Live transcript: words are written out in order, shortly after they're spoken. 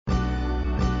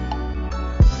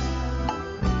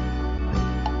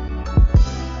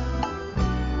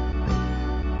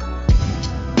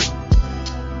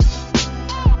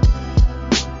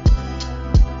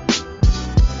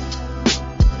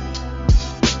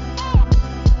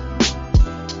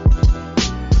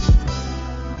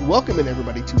Welcome in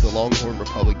everybody to the Longhorn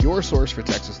Republic, your source for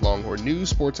Texas Longhorn news,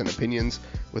 sports, and opinions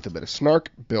with a bit of snark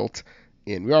built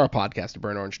in. We are a podcast of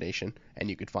Burnt Orange Nation, and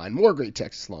you can find more great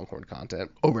Texas Longhorn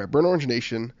content over at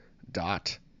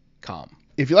burntorangenation.com.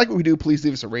 If you like what we do, please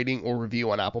leave us a rating or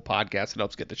review on Apple Podcasts. It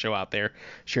helps get the show out there.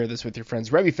 Share this with your friends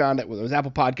wherever you found it, whether it was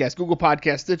Apple Podcasts, Google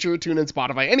Podcasts, Stitcher, TuneIn,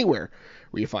 Spotify, anywhere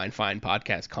where you find fine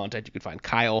podcast content. You can find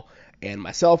Kyle and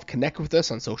myself. Connect with us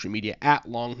on social media at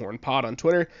Longhorn Pod on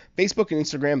Twitter, Facebook, and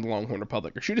Instagram, the Longhorn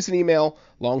Republic, or shoot us an email,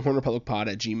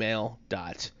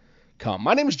 longhornrepublicpod@gmail.com.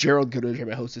 My name is Gerald Goodrich. I'm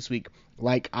your host this week,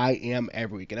 like I am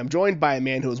every week, and I'm joined by a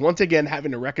man who is once again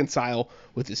having to reconcile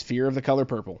with his fear of the color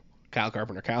purple. Kyle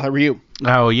Carpenter. Kyle, how are you?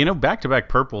 Oh, back-to-back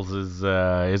purples is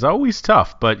always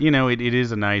tough, but it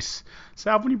is a nice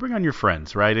salve when you bring on your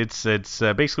friends, right? It's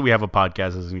basically we have a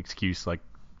podcast as an excuse like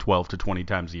 12 to 20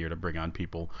 times a year to bring on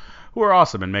people who are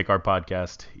awesome and make our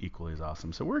podcast equally as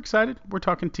awesome. So we're excited. We're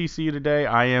talking TCU today.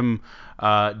 I am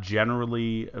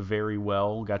generally very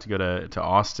well. Got to go to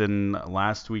Austin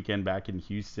last weekend, back in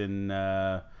Houston,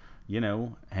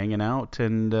 hanging out,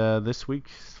 and this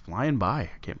week's flying by.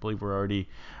 I can't believe we're already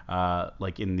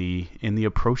in the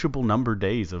approachable number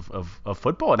days of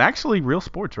football and actually real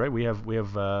sports, right? We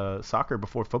have soccer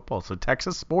before football, so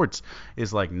Texas sports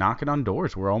is like knocking on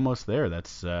doors. We're almost there.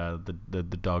 That's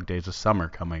the dog days of summer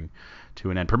coming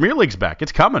to an end. Premier League's back.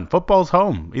 It's coming. Football's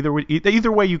home.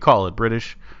 Either way you call it,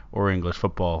 British or English,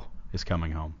 football is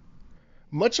coming home.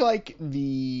 Much like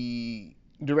the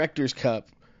Directors' Cup,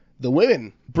 the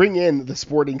women bring in the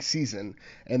sporting season,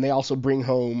 and they also bring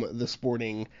home the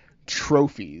sporting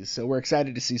trophies. So we're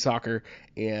excited to see soccer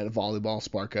and volleyball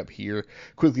spark up here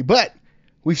quickly. But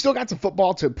we've still got some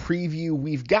football to preview.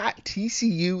 We've got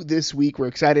TCU this week. We're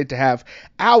excited to have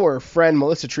our friend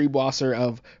Melissa Triebwasser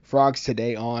of Frogs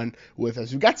Today on with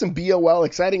us. We've got some BOL,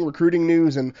 exciting recruiting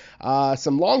news, and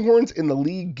some Longhorns in the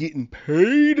league getting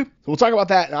paid. So we'll talk about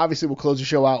that, and obviously we'll close the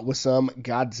show out with some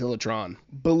Godzillatron.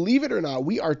 Believe it or not,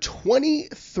 we are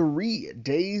 23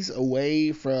 days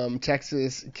away from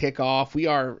Texas kickoff. We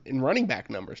are in running back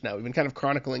numbers now. We've been kind of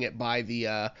chronicling it by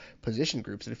the position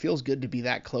groups, and it feels good to be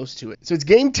that close to it. So it's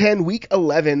game 10, week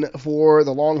 11 for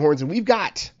the Longhorns, and we've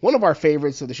got one of our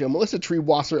favorites of the show, Melissa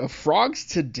Triebwasser of Frogs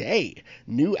Today,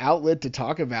 new outlet to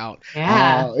talk about.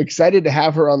 Yeah. Excited to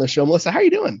have her on the show. Melissa, how are you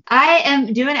doing? I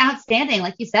am doing outstanding.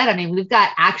 Like you said, I mean, we've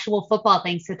got actual football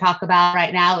things to talk about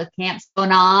right now with camps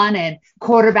going on and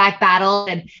quarterback battle.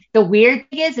 And the weird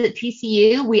thing is at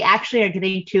TCU, we actually are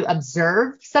getting to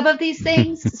observe some of these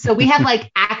things. So we have like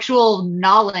actual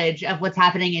knowledge of what's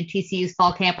happening in TCU's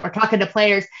fall camp. We're talking to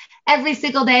players every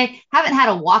single day. Haven't had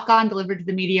a walk-on delivered to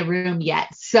the media room yet.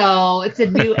 So it's a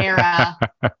new era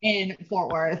in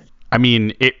Fort Worth. I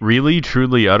mean, it really,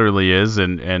 truly, utterly is,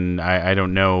 and I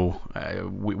don't know.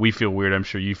 We feel weird. I'm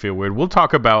sure you feel weird. We'll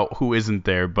talk about who isn't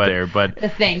there, but the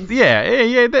things.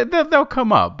 Yeah, they'll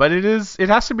come up. But it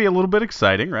has to be a little bit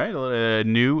exciting, right? It's a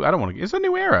new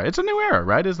era. It's a new era,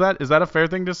 right? Is that a fair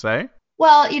thing to say?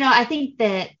 Well, I think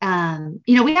that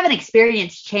we haven't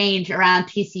experienced change around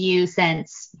TCU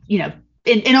since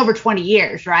in over 20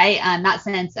 years, right? Not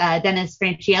since Dennis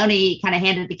Franchione kind of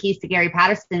handed the keys to Gary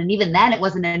Patterson. And even then it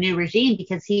wasn't a new regime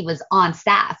because he was on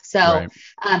staff. So right.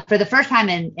 For the first time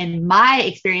in my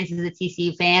experience as a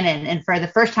TCU fan and for the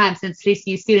first time since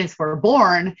TCU students were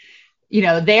born,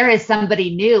 there is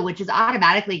somebody new, which is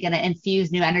automatically going to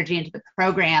infuse new energy into the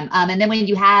program. And then when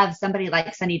you have somebody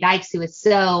like Sonny Dykes, who is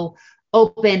so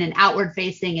open and outward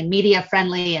facing and media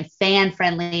friendly and fan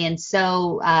friendly and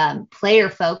so player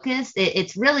focused,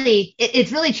 it's really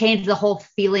changed the whole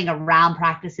feeling around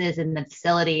practices in the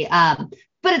facility.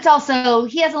 But it's also,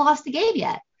 he hasn't lost a game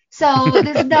yet. So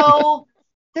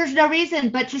there's no reason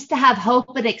but just to have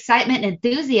hope and excitement and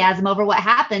enthusiasm over what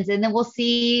happens. And then we'll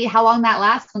see how long that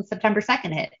lasts when September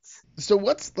 2nd hits. So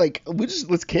let's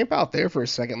camp out there for a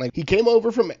second. Like, he came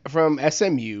over from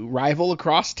SMU, rival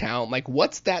across town. Like,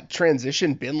 what's that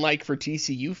transition been like for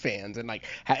TCU fans? And like,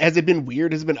 has it been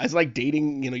weird? Has it like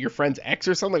dating, your friend's ex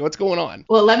or something? Like, what's going on?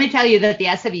 Well, let me tell you that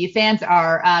the SMU fans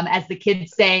are, as the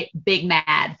kids say, big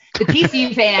mad. The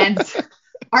TCU fans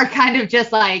are kind of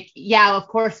just like, yeah, of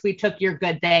course we took your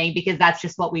good thing because that's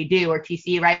just what we do, or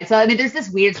TCU, right? So, I mean, there's this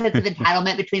weird sense of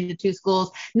entitlement between the two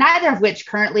schools, neither of which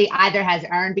currently either has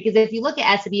earned, because if you look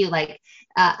at SMU, like,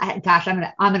 I'm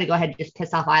gonna go ahead and just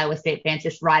piss off Iowa State fans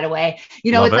just right away.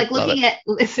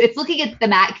 It's looking at the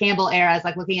Matt Campbell era, it's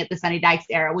like looking at the Sonny Dykes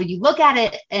era. When you look at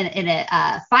it in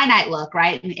a finite look,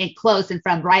 right, and close and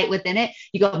from right within it,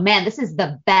 you go, man, this is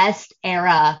the best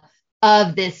era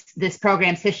of this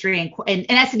program's history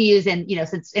and SMU's and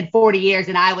since in 40 years,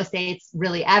 and Iowa State's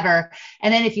really ever.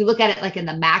 And then if you look at it like in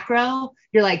the macro,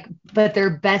 you're like, but their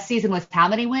best season was how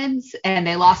many wins, and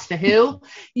they lost to who?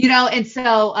 And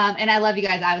so and I love you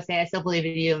guys, Iowa State. I still believe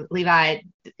in you, Levi.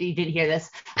 You didn't hear this,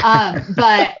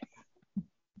 but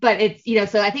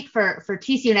it's, so I think for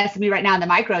TCU and SMU right now in the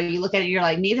micro, you look at it, you're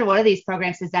like, neither one of these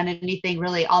programs has done anything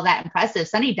really all that impressive.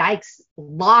 Sonny Dykes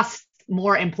lost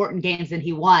more important games than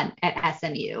he won at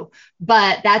SMU,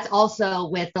 but that's also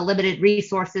with the limited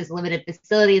resources, limited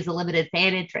facilities, the limited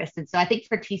fan interest. And so I think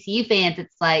for TCU fans,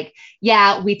 it's like,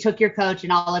 yeah, we took your coach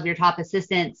and all of your top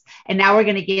assistants, and now we're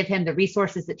going to give him the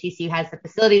resources that TCU has, the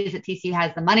facilities that TCU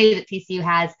has, the money that TCU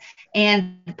has,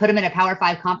 and put him in a Power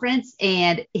 5 conference,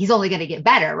 and he's only going to get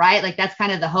better, right? Like that's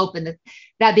kind of the hope. And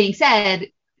that being said,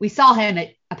 we saw him at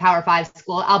a Power 5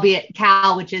 school, albeit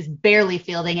Cal, which is barely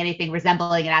fielding anything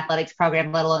resembling an athletics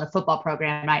program, let alone a football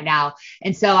program right now.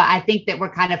 And so I think that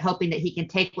we're kind of hoping that he can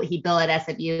take what he built at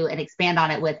SMU and expand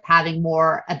on it with having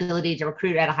more ability to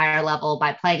recruit at a higher level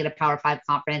by playing at a Power 5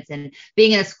 conference and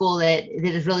being in a school that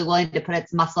is really willing to put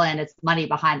its muscle and its money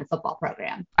behind the football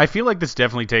program. I feel like this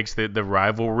definitely takes the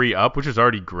rivalry up, which is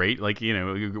already great. Like,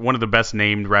 one of the best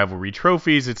named rivalry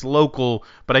trophies. It's local,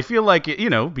 but I feel like,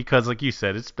 because like you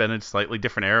said, it's been a slightly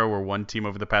different era where one team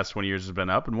over the past 20 years has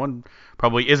been up and one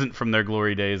probably isn't from their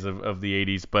glory days of the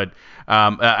 80s. But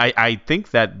I think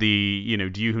that do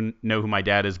you know who my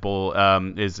dad is bowl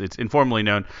it's informally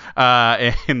known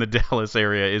in the Dallas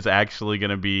area is actually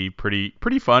going to be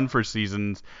pretty fun for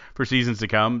seasons to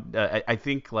come. I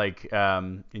think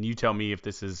and you tell me if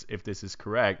this is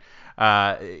correct.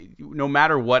 No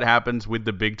matter what happens with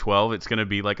the Big 12, it's going to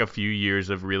be like a few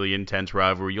years of really intense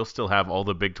rivalry. You'll still have all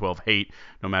the Big 12 hate,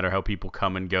 no matter how people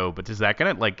come and go. But is that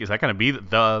gonna be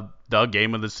the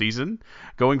game of the season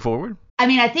going forward? I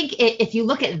mean, I think if you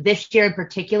look at this year in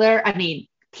particular, I mean,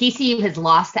 TCU has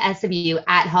lost to SMU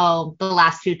at home the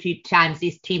last two times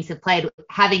these teams have played,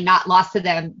 having not lost to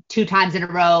them 2 times in a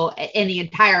row in the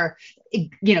entire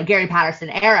Gary Patterson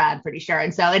era, I'm pretty sure.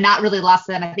 And not really lost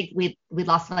to them. I think we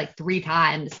lost them like 3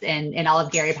 times in all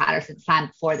of Gary Patterson's time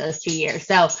before those 2 years.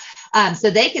 So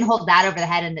they can hold that over the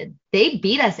head, and they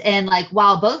beat us. And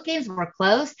while both games were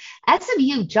close,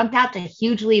 SMU jumped out to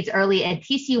huge leads early, and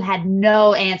TCU had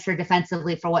no answer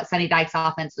defensively for what Sonny Dykes'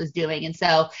 offense was doing. And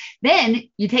so then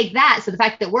you take that. So the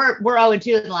fact that we're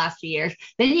 0-2 in the last 2 years,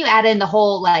 then you add in the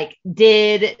whole,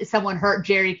 did someone hurt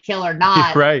Jerry Kill or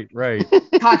not? Right.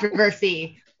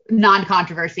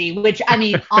 Non-controversy, which I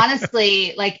mean,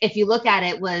 honestly, if you look at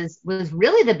it, was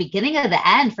really the beginning of the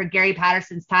end for Gary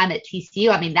Patterson's time at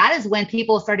TCU. I mean, that is when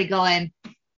people started going,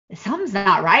 something's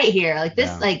not right here.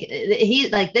 This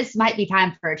might be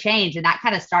time for a change. And that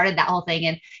kind of started that whole thing.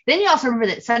 And then you also remember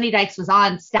that Sonny Dykes was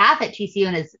on staff at TCU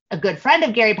and is a good friend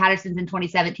of Gary Patterson's in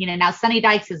 2017. And now Sonny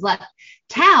Dykes has left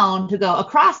town to go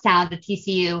across town to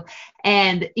TCU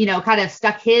and, kind of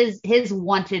stuck his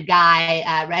wanted guy,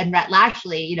 and Rhett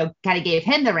Lashley, kind of gave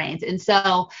him the reins. And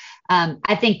so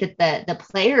I think that the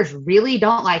players really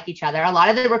don't like each other. A lot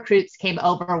of the recruits came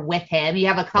over with him. You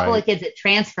have a couple of kids that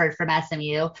transferred from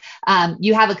SMU.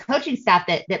 You have a coaching staff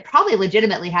that probably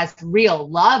legitimately has real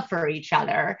love for each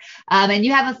other. And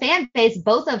you have a fan base,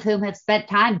 both of whom have spent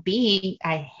time being,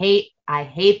 I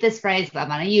hate this phrase, but I'm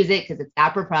going to use it because it's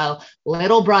apropos,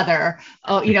 little brother,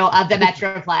 of the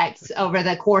Metroplex over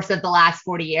the course of the last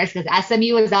 40 years, because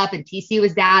SMU was up and TCU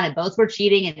was down and both were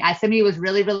cheating, and SMU was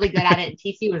really, really good at it and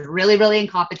TCU was really, really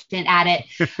incompetent at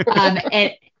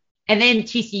it. And then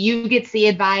TCU gets the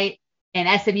invite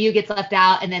and SMU gets left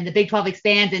out, and then the Big 12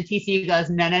 expands and TCU goes,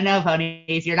 no,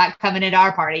 ponies, you're not coming into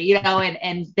our party,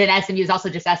 and then SMU is also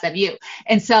just SMU.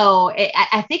 And so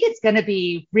I think it's going to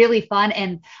be really fun.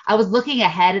 And I was looking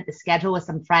ahead at the schedule with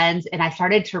some friends, and I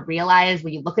started to realize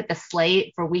when you look at the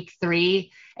slate for week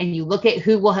 3 and you look at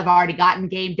who will have already gotten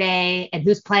game day and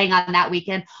who's playing on that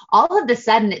weekend, all of a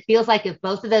sudden it feels like if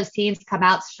both of those teams come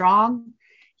out strong,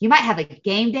 you might have a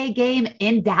game day game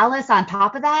in Dallas on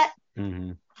top of that.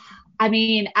 Mm-hmm. I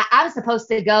mean, I was supposed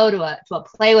to go to a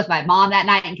play with my mom that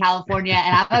night in California,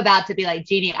 and I'm about to be like,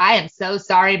 Jeannie, I am so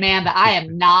sorry, man, but I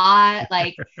am not.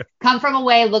 Come from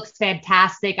away looks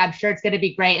fantastic. I'm sure it's going to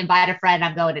be great. Invite a friend.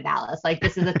 I'm going to Dallas.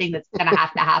 This is a thing that's going to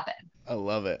have to happen. I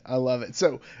love it.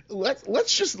 So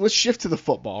let's shift to the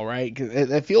football, right? Because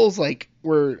it feels like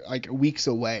we're weeks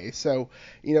away. So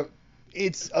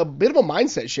it's a bit of a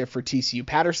mindset shift for TCU.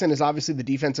 Patterson is obviously the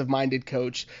defensive-minded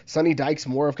coach. Sonny Dykes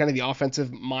more of kind of the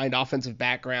offensive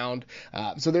background.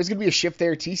 So there's going to be a shift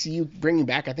there. TCU bringing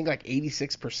back, I think,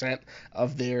 86%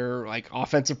 of their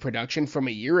offensive production from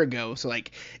a year ago. So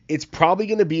it's probably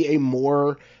going to be a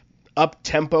more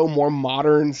up-tempo, more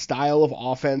modern style of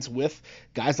offense with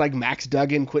guys like Max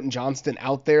Duggan, Quentin Johnston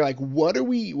out there. Like, what do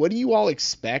you all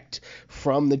expect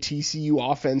from the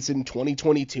TCU offense in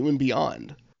 2022 and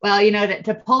beyond? Well,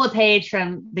 to pull a page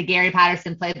from the Gary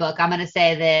Patterson playbook, I'm going to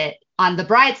say that on the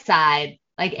bright side,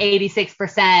 like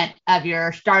 86% of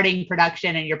your starting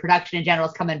production and your production in general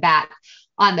is coming back.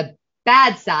 On the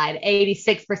bad side,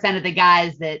 86% of the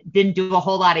guys that didn't do a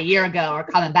whole lot a year ago are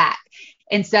coming back.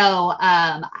 And so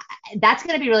that's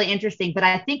going to be really interesting. But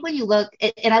I think when you look,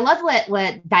 and I love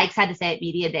what Dykes had to say at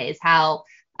Media Days, how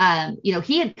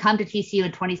he had come to TCU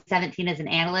in 2017 as an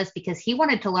analyst because he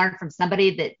wanted to learn from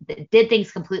somebody that did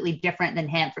things completely different than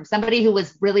him, from somebody who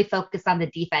was really focused on the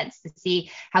defense, to see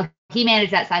how he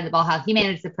managed that side of the ball, how he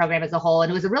managed the program as a whole.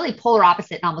 And it was a really polar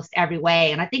opposite in almost every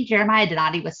way. And I think Jeremiah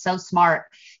Donati was so smart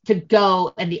to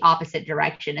go in the opposite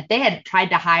direction. If they had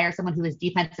tried to hire someone who was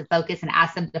defensive focused and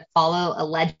asked them to follow a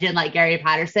legend like Gary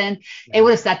Patterson, it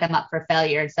would have set them up for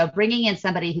failure. And so bringing in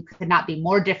somebody who could not be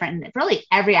more different in really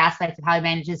every aspect of how he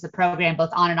manages the program, both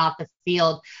on and off the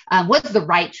field, was the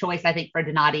right choice, I think, for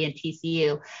Donati and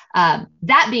TCU.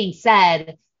 That being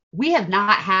said, we have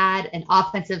not had an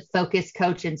offensive focused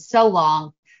coach in so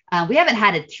long. We haven't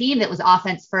had a team that was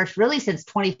offense first really since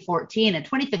 2014, and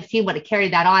 2015 would have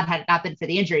carried that on had it not been for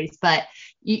the injuries. But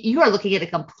you are looking at a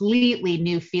completely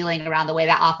new feeling around the way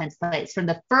that offense plays. From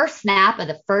the first snap of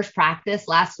the first practice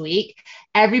last week,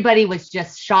 everybody was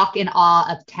just shocked and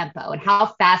awe of tempo and how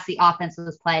fast the offense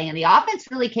was playing. And the offense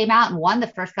really came out and won the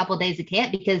first couple of days of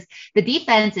camp because the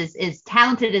defense, is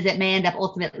talented as it may end up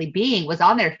ultimately being, was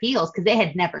on their heels because they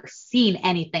had never seen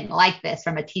anything like this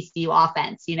from a TCU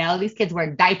offense. These kids were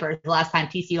in diapers the last time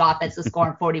TCU offense was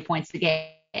scoring 40 points a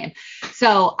game.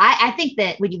 So I think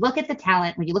that when you look at the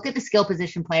talent, when you look at the skill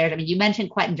position players, I mean, you mentioned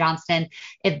Quentin Johnston.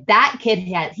 If that kid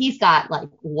he's got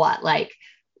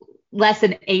less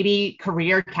than 80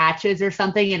 career catches or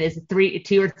something in his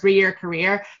 2 or 3 year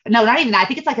career. No, not even that. I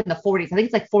think it's like in the 40s. I think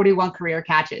it's like 41 career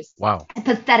catches. Wow. A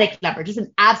pathetic number, just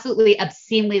an absolutely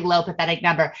obscenely low, pathetic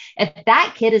number. If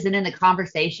that kid isn't in the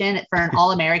conversation for an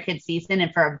All-American season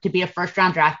and to be a first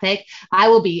round draft pick, I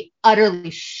will be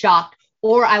utterly shocked.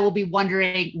 Or I will be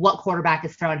wondering what quarterback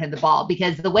is throwing him the ball,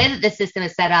 because the way that this system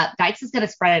is set up, Dykes is going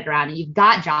to spread it around. And you've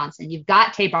got Johnson, you've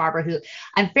got Tay Barber, who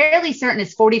I'm fairly certain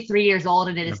is 43 years old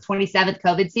and in his 27th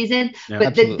COVID season. Yeah,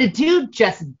 but the dude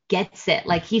just gets it.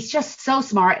 Like, he's just so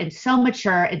smart and so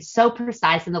mature and so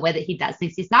precise in the way that he does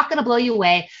things. He's not going to blow you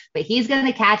away, but he's going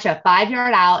to catch a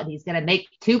 5-yard out and he's going to make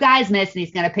 2 guys miss and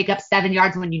he's going to pick up 7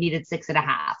 yards when you needed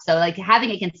 6.5. So like having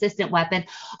a consistent weapon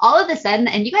all of a sudden,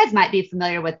 and you guys might be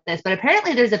familiar with this, but apparently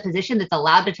there's a position that's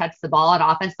allowed to touch the ball on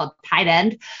offense called tight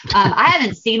end. I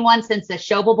haven't seen one since the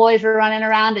Shovel Boys were running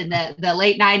around in the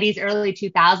late 90s, early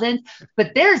 2000s,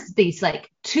 but there's these like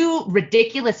 2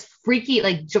 ridiculous, freaky,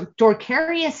 like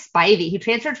Dorcarius Spivey, who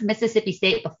transferred from Mississippi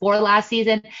State before last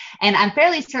season. And I'm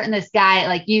fairly certain this guy,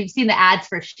 like, you've seen the ads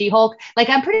for She-Hulk. Like,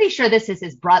 I'm pretty sure this is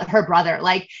her brother.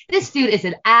 Like, this dude is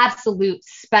an absolute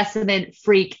specimen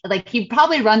freak. Like, he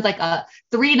probably runs like a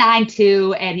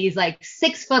 3.92 and he's like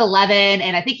 6'11",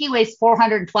 and I think he weighs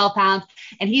 412 pounds,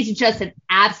 and he's just an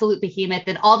absolute behemoth.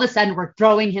 And all of a sudden we're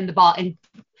throwing him the ball. And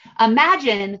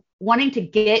imagine wanting to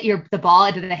get the ball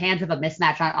into the hands of a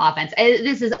mismatch on offense.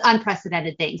 This is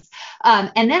unprecedented things.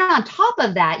 And then on top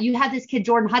of that, you have this kid,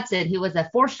 Jordan Hudson, who was a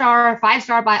 4-star,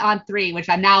 5-star by On3, which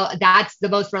that's the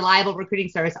most reliable recruiting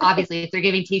service, obviously, if they're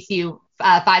giving TCU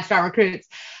 5-star recruits.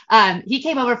 He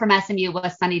came over from SMU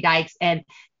with Sonny Dykes, and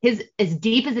as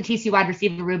deep as the TCU wide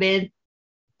receiver room is,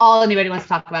 all anybody wants to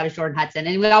talk about is Jordan Hudson.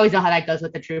 And we always know how that goes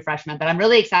with the true freshman, but I'm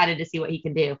really excited to see what he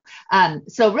can do.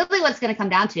 So really what's going to come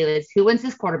down to is who wins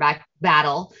this quarterback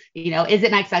battle. Is it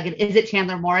Max Duggan? Is it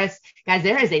Chandler Morris? Guys,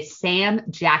 there is a Sam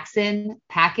Jackson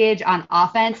package on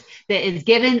offense that is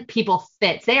giving people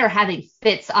fits. They are having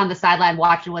fits on the sideline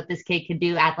watching what this kid can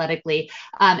do athletically.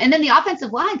 And then the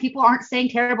offensive line, people aren't saying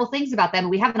terrible things about them.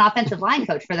 We have an offensive line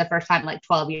coach for the first time in like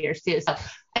 12 years too. So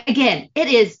again, it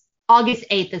is August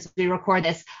 8th as we record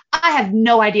this. I have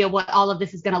no idea what all of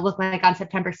this is going to look like on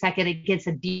September 2nd against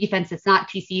a defense that's not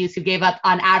TCU's, who gave up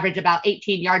on average about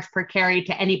 18 yards per carry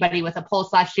to anybody with a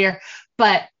pulse last year.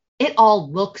 But it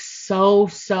all looks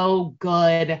so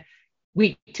good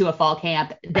week to a fall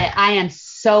camp that I am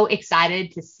so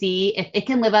excited to see if it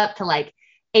can live up to like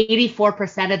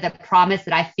 84% of the promise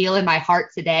that I feel in my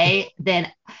heart today. Then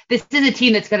this is a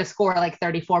team that's going to score like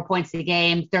 34 points a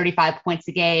game, 35 points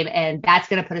a game. And that's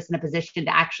going to put us in a position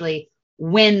to actually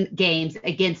win games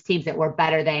against teams that were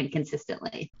better than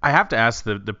consistently. I have to ask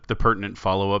the pertinent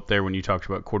follow-up there when you talked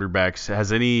about quarterbacks.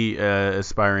 Has any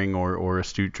aspiring or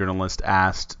astute journalist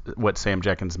asked what Sam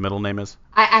Jenkins' middle name is?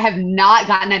 I have not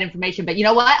gotten that information, but you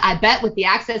know what? I bet with the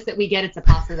access that we get, it's a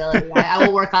possibility. I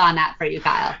will work on that for you,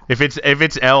 Kyle. If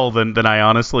it's L, then I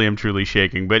honestly am truly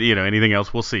shaking. But anything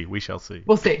else, we'll see. We shall see.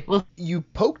 We'll see. You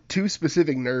poked two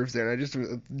specific nerves there,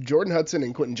 and Jordan Hudson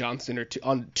and Quentin Johnston are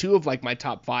two of like my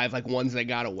top 5, like ones that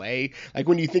got away. Like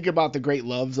when you think about the great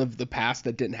loves of the past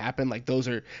that didn't happen, like those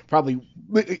are probably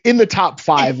in the top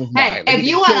 5 of mine. If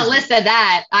you want a list of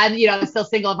that, I'm still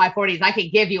single in my 40s. I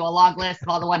could give you a long list of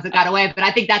all the ones that got away, but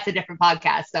I think that's a different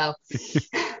podcast. So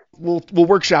we'll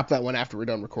workshop that one after we're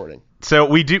done recording. So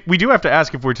we do have to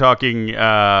ask if we're talking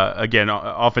again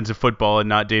offensive football and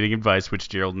not dating advice, which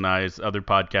Gerald and I's other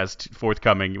podcast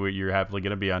forthcoming you're happily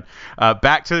going to be on.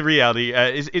 Back to the reality,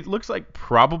 it looks like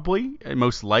probably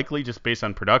most likely just based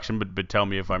on production, but tell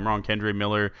me if I'm wrong. Kendre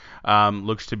Miller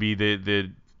looks to be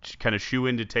the kind of shoe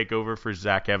in to take over for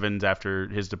Zach Evans after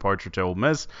his departure to Ole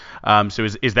Miss. So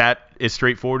is that as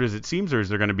straightforward as it seems, or is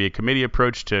there going to be a committee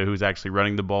approach to who's actually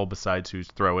running the ball besides who's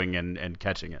throwing and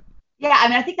catching it? Yeah,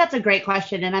 I think that's a great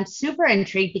question, and I'm super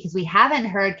intrigued because we haven't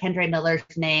heard Kendre Miller's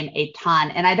name a ton,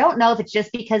 and I don't know if it's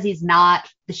just because he's not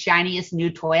the shiniest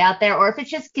new toy out there, or if it's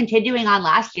just continuing on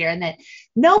last year and that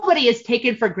nobody is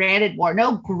taken for granted more.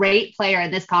 No great player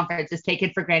in this conference is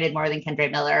taken for granted more than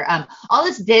Kendre Miller. All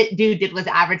this dude did was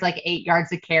average like 8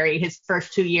 yards a carry his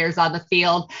first 2 years on the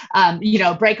field,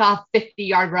 break off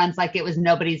 50-yard runs like it was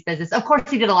nobody's business. Of course,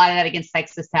 he did a lot of that against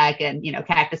Texas Tech and,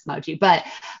 cactus emoji. But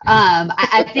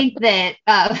I think that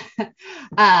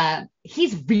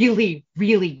he's really,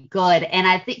 really good. And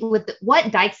I think with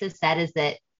what Dykes has said is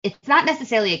that it's not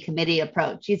necessarily a committee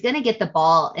approach. He's going to get the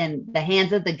ball in the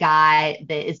hands of the guy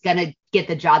that is going to get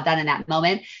the job done in that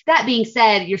moment. That being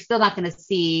said, you're still not going to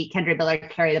see Kendre Miller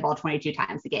carry the ball 22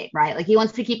 times a game, right? Like he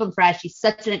wants to keep him fresh. He's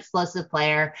such an explosive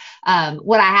player.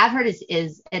 What I have heard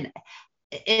is in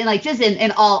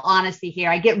all honesty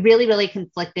here, I get really, really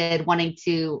conflicted wanting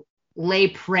to lay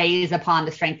praise upon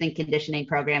the strength and conditioning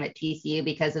program at TCU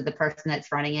because of the person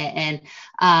that's running it. And,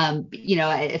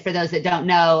 for those that don't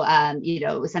know,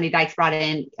 Sonny Dykes brought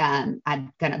in,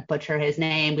 I'm going to butcher his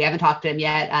name. We haven't talked to him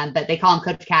yet, but they call him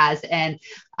Coach Kaz. And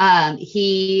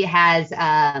he has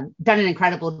done an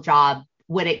incredible job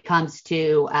when it comes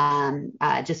to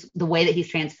just the way that he's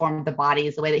transformed the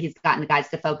bodies, the way that he's gotten the guys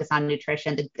to focus on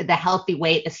nutrition, the healthy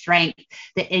weight, the strength,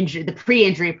 the injury, the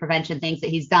pre-injury prevention things that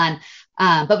he's done.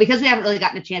 But because we haven't really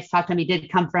gotten a chance to talk to him, he did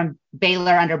come from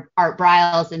Baylor under Art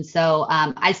Briles. And so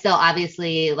I still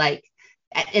obviously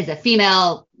as a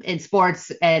female in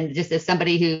sports and just as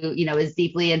somebody who, is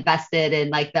deeply invested in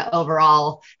the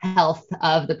overall health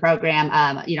of the program,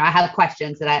 I have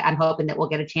questions that I'm hoping that we'll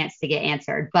get a chance to get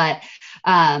answered. But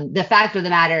the fact of the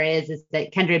matter is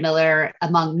that Kendre Miller,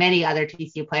 among many other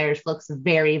TCU players, looks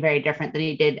very, very different than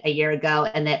he did a year ago.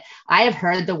 And that I have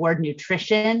heard the word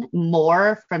nutrition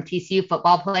more from TCU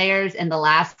football players in the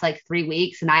last 3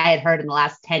 weeks than I had heard in the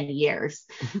last 10 years,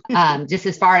 just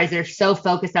as far as they're so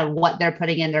focused on what they're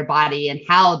putting in their body and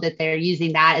how that they're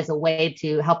using that as a way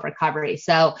to help recovery.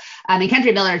 So,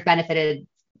 Kendre Miller has benefited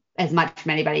as much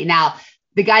from anybody. Now,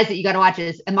 the guys that you got to watch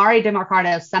is Amari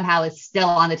DeMarcado somehow is still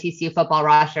on the TCU football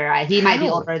roster. He might be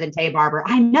older than Tay Barber.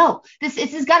 I know this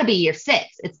has got to be year 6.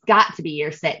 It's got to be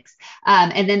year 6.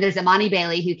 And then there's Amani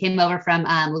Bailey, who came over from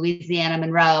Louisiana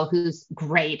Monroe, who's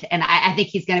great. And I think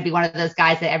he's going to be one of those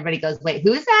guys that everybody goes, wait,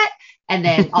 who is that? And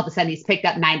then all of a sudden he's picked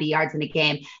up 90 yards in a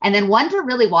game. And then one to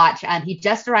really watch, he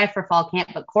just arrived for fall camp,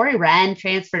 but Corey Wren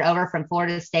transferred over from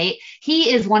Florida State. He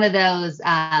is one of those,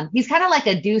 he's kind of like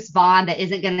a Deuce Vaughn that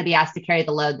isn't going to be asked to carry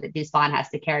the load that Deuce Vaughn has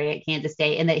to carry at Kansas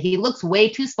State, and that he looks way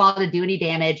too small to do any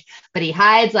damage, but he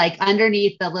hides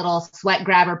underneath the little sweat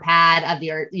grabber pad of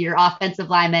your offensive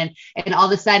lineman. And all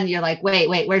of a sudden you're like, wait,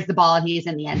 where's the ball? And he's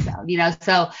in the end zone,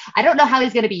 So I don't know how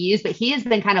he's going to be used, but he has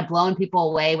been kind of blowing people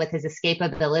away with his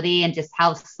escapability and just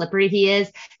how slippery he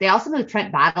is. They also moved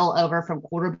Trent Battle over from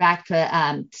quarterback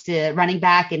to running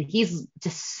back, and he's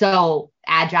just so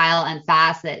agile and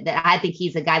fast that I think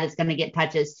he's a guy that's going to get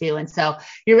touches too. And so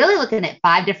you're really looking at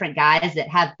 5 different guys that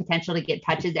have potential to get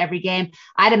touches every game.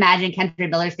 I'd imagine Kendre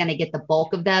Miller's going to get the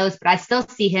bulk of those, but I still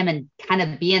see him in kind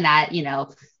of being that,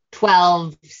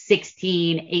 12,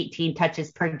 16, 18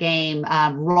 touches per game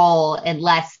role,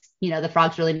 unless, the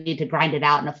Frogs really need to grind it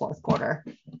out in the fourth quarter.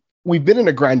 We've been in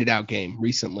a grinded out game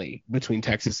recently between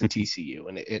Texas and TCU,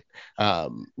 and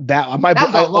that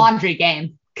was a laundry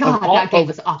game. God, that game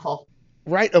was awful.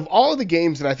 Right, of all of the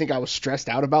games that I think I was stressed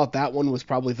out about, that one was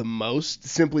probably the most,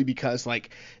 simply because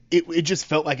like it just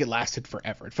felt like it lasted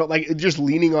forever. It felt like just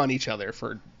leaning on each other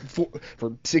for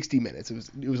 60 minutes.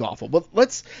 It was awful. But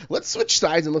let's switch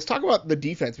sides and let's talk about the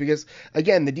defense, because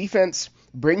again, the defense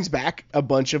brings back a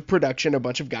bunch of production, a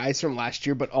bunch of guys from last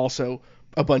year, but also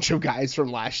a bunch of guys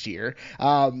from last year.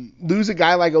 Lose a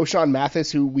guy like O'Shawn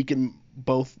Mathis, who we can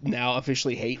both now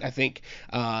officially hate. I think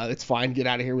it's fine. Get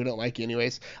out of here. We don't like you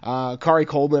anyways. Kari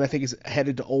Coleman, I think, is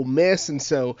headed to Ole Miss, and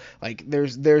so like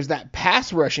there's that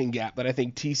pass rushing gap that I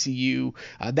think TCU.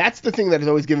 That's the thing that has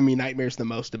always given me nightmares the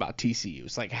most about TCU.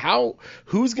 It's like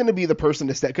who's going to be the person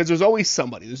to step? Because there's always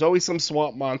somebody. There's always some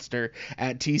swamp monster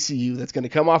at TCU that's going to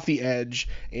come off the edge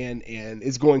and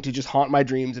is going to just haunt my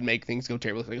dreams and make things go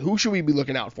terribly. Like, who should we be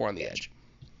looking out for on the edge?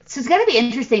 So it's going to be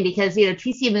interesting because,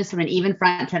 TCU moves from an even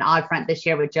front to an odd front this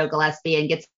year with Joe Gillespie and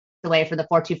gets away from the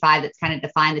 4-2-5 that's kind of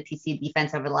defined the TCU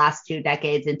defense over the last 2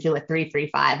 decades into a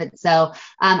 3-3-5. And so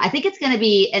I think it's going to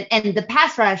be, and the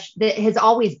pass rush that has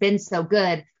always been so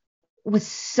good was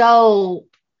so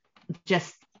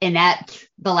just inept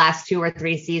the last 2 or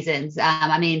 3 seasons.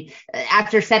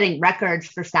 After setting records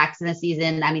for sacks in a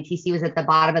season, TCU was at the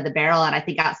bottom of the barrel, and I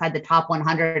think outside the top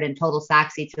 100 in total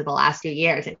sacks each of the last 2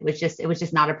 years. It was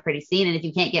just not a pretty scene. And if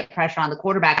you can't get pressure on the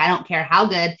quarterback, I don't care how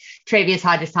good Travius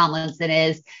Hodges-Tomlinson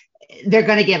is, they're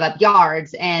going to give up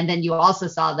yards. And then you also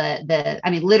saw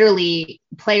literally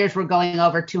players were going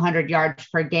over 200 yards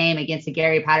per game against the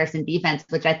Gary Patterson defense,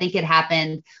 which I think had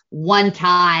happened one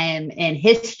time in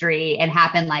history and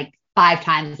happened like 5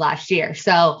 times last year.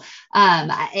 So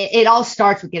it all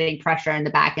starts with getting pressure in the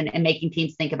back and making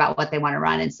teams think about what they want to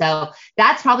run. And so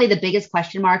that's probably the biggest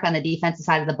question mark on the defensive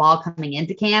side of the ball coming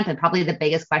into camp, and probably the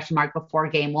biggest question mark before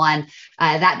game 1.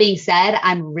 That being said,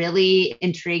 I'm really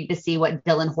intrigued to see what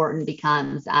Dylan Horton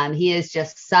becomes. He is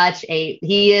just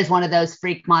he is one of those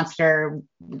freak monster,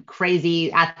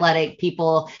 crazy athletic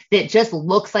people that just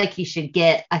looks like he should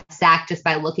get a sack just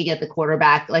by looking at the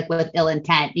quarterback, like with ill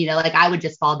intent. Like I would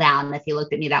just fall down if he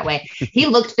looked at me that way. He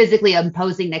looked physically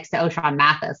imposing next to O'Shawn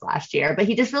Mathis last year, but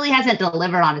he just really hasn't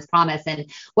delivered on his promise.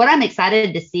 And what I'm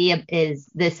excited to see is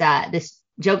this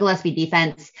Joe Gillespie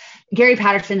defense. Gary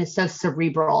Patterson is so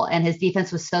cerebral, and his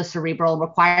defense was so cerebral and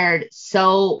required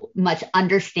so much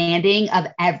understanding of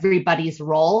everybody's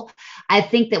role. I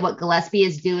think that what Gillespie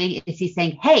is doing is he's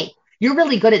saying, hey, you're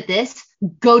really good at this,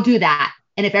 go do that.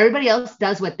 And if everybody else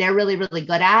does what they're really, really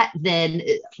good at, then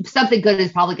something good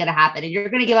is probably going to happen. And you're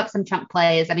going to give up some chunk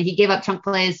plays. He gave up chunk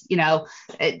plays, he's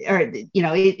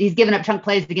given up chunk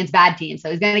plays against bad teams. So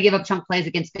he's going to give up chunk plays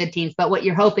against good teams. But what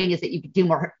you're hoping is that you could do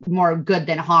more good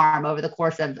than harm over the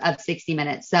course of 60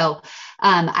 minutes. So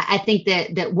I think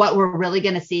that what we're really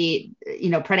going to see,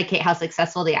 predicate how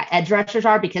successful the edge rushers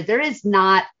are, because there is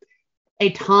not a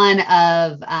ton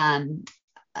of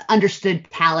understood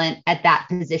talent at that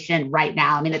position right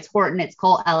now. It's Horton, it's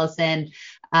Cole Ellison.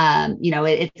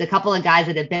 It's a couple of guys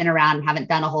that have been around and haven't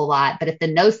done a whole lot. But if the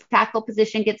nose tackle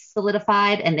position gets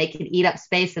solidified and they can eat up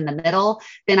space in the middle,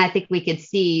 then I think we could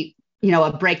see,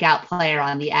 a breakout player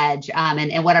on the edge.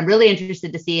 And what I'm really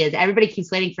interested to see is everybody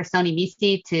keeps waiting for Sony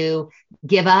Misi to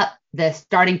give up the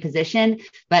starting position,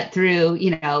 but through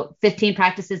 15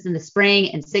 practices in the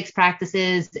spring and 6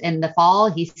 practices in the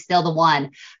fall, he's still the one.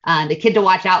 The kid to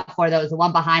watch out for, though, is the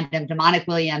one behind him, Demonic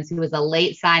Williams, who was a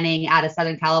late signing out of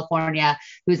Southern California,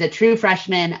 who's a true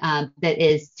freshman that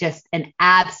is just an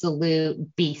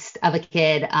absolute beast of a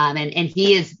kid. And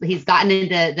he's gotten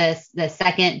into the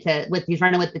second he's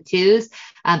running with the 2s,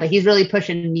 but he's really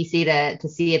pushing Misi to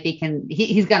see if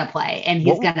he's going to play, and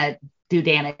he's going to do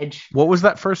damage. What was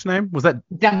that first name? Was that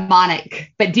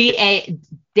Demonic? But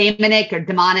Damonic or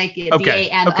Demonic,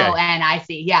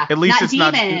 Damonic. Yeah. At least it's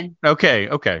demon. Not. Okay.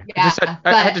 Yeah,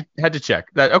 I had to check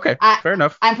that. Okay. Fair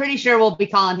enough. I'm pretty sure we'll be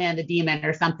calling him the demon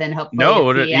or something. Hopefully.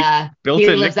 No,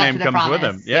 built-in nickname comes promise. with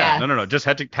him. Yeah. No. Just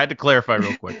had to clarify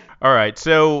real quick. All right.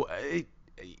 So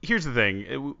here's the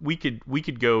thing. We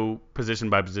could go position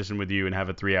by position with you and have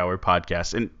a 3-hour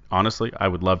podcast. And honestly, I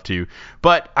would love to.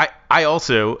 But I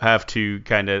also have to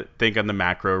kind of think on the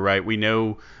macro, right? We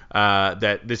know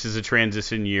that this is a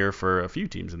transition year for a few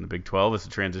teams in the Big 12. It's a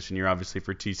transition year, obviously,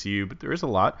 for TCU, but there is a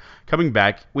lot coming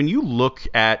back. When you look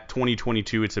at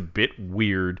 2022, it's a bit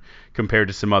weird compared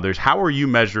to some others. How are you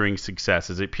measuring success?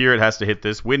 Is it pure, it has to hit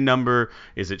this win number?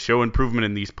 Is it show improvement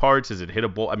in these parts? Is it hit a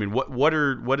bowl? What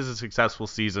does a successful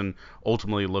season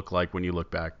ultimately look like when you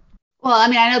look back? Well,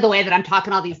 I know the way that I'm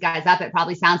talking all these guys up, it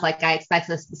probably sounds like I expect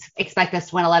us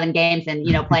to win 11 games and,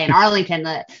 play in Arlington.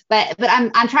 But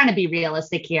I'm trying to be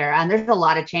realistic here. There's a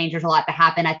lot of change. There's a lot to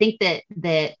happen. I think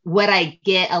that what I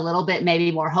get a little bit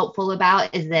maybe more hopeful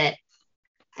about is that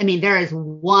I mean, there is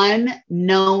one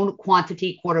known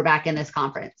quantity quarterback in this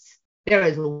conference. There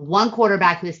is one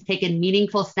quarterback who has taken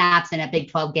meaningful snaps in a Big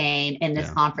 12 game in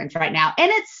this conference right now, and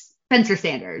it's Spencer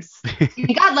Sanders.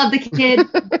 God love the kid,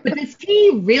 but does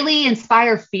he really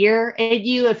inspire fear in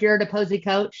you if you're an opposing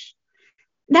coach?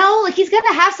 No, like he's going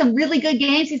to have some really good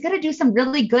games. He's going to do some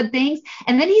really good things.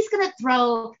 And then he's going to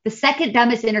throw the second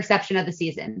dumbest interception of the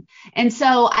season. And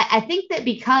so I think that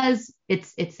because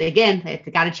it's again, I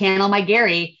got to channel my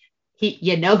Gary.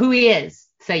 You know who he is.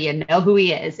 So you know who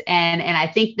he is. And I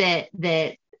think that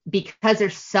because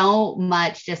there's so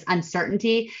much just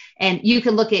uncertainty, and you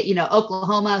can look at,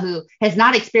 Oklahoma, who has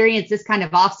not experienced this kind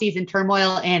of offseason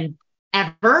turmoil in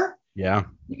ever. Yeah.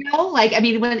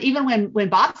 When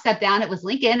Bob stepped down, it was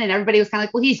Lincoln, and everybody was kind of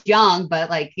like, well, he's young, but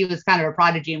like he was kind of a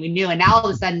prodigy, and we knew. And now all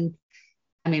of a sudden,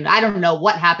 I don't know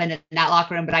what happened in that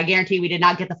locker room, but I guarantee we did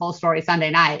not get the full story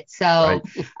Sunday night. So,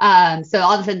 right. So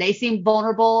all of a sudden they seem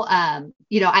vulnerable.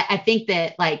 I think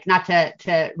that, like, not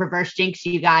to reverse jinx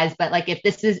you guys, but like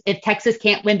if Texas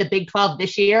can't win the Big 12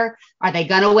 this year, are they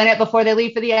going to win it before they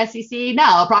leave for the SEC?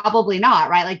 No, probably not.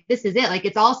 Right. Like this is it. Like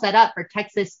it's all set up for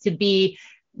Texas to be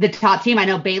the top team. I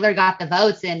know Baylor got the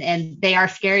votes, and they are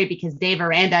scary because Dave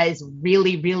Aranda is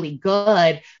really, really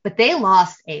good, but they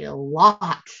lost a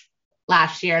lot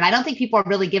last year. And I don't think people are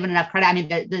really given enough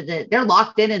credit. They're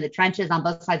locked in the trenches on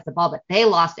both sides of the ball, but they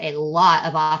lost a lot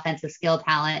of offensive skill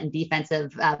talent and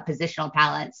defensive positional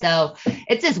talent. So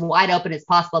it's as wide open as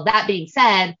possible. That being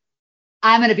said,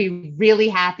 I'm going to be really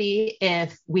happy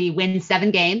if we win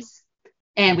 7 games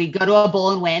and we go to a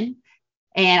bowl and win.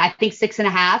 And I think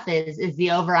 6.5 is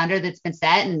the over under that's been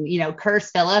set. And,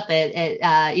 curse Phillip at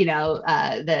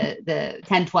the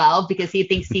 10-12 because he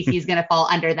thinks TCU is going to fall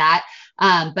under that.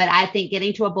 But I think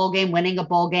getting to a bowl game, winning a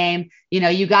bowl game,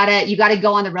 you gotta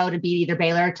go on the road and beat either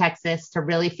Baylor or Texas to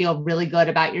really feel really good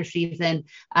about your season.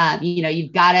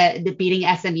 You've got to beating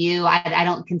SMU. I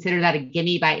don't consider that a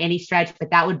gimme by any stretch,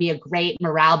 but that would be a great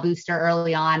morale booster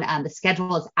early on. The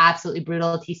schedule is absolutely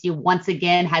brutal. TCU once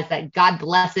again has that God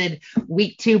blessed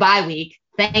week 2 bye week.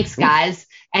 Thanks, guys.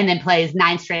 And then plays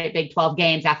 9 straight Big 12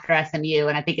 games after SMU.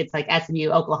 And I think it's like SMU,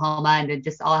 Oklahoma, and it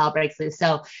just all hell breaks loose.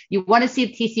 So you want to see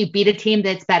TCU beat a team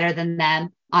that's better than them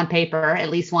on paper at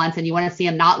least once. And you want to see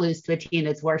them not lose to a team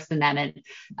that's worse than them. And,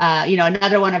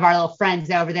 another one of our little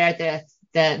friends over there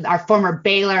at our former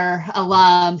Baylor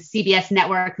alum, CBS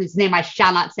Network, whose name I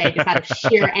shall not say, just out of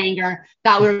sheer anger,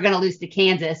 thought we were going to lose to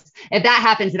Kansas. If that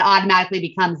happens, it automatically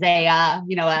becomes a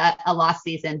lost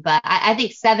season. But I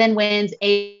think 7 wins,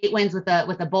 8 wins with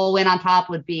a bowl win on top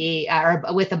would be, or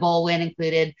with a bowl win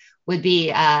included, would be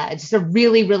just a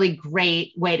really, really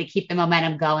great way to keep the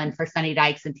momentum going for Sonny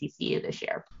Dykes and TCU this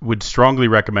year. Would strongly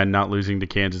recommend not losing to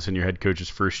Kansas in your head coach's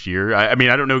first year. I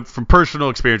don't know from personal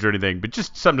experience or anything, but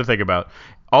just something to think about.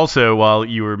 Also, while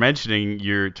you were mentioning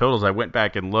your totals, I went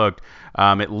back and looked.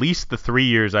 At least the 3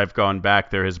 years I've gone back,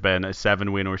 there has been a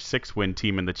 7-win or 6-win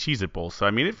team in the Cheez-It Bowl. So,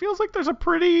 it feels like there's a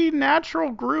pretty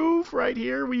natural groove right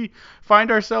here we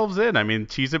find ourselves in.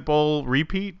 Cheez-It Bowl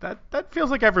repeat, that feels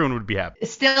like everyone would be happy.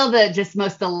 Still the just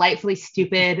most delightfully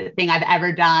stupid thing I've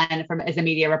ever done as a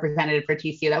media representative for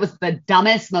TCU. That was the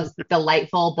dumbest, most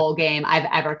delightful bowl game I've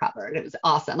ever covered. It was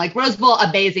awesome. Like Rose Bowl,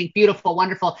 amazing, beautiful,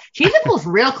 wonderful. Cheez-It Bowl's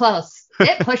real close.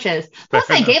 It pushes. Plus,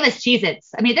 they gave us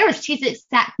Cheez-Its. There was Cheez-It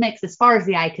snack mix as far as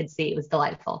the eye could see. It was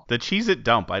delightful. The Cheez-It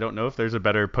dump. I don't know if there's a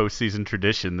better postseason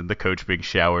tradition than the coach being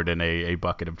showered in a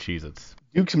bucket of Cheez-Its.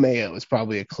 Duke's Mayo is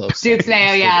probably a close. Duke's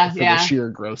Mayo, yeah. For the sheer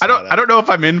gross. I don't know if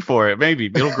I'm in for it. Maybe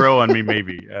it'll grow on me.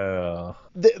 Maybe.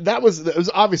 That was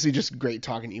obviously just great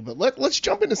talking to you. But let's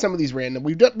jump into some of these random.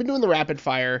 We've been doing the rapid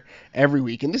fire every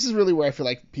week, and this is really where I feel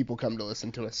like people come to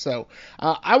listen to us. So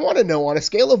I want to know, on a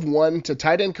scale of 1 to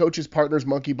tight end coaches partners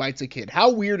monkey bites a kid, how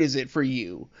weird is it for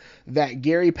you that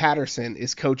Gary Patterson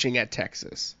is coaching at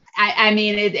Texas?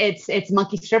 It's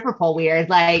monkey stripper pole weird.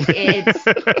 Like it's,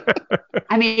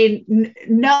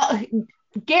 no,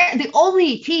 the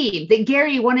only team that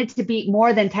Gary wanted to beat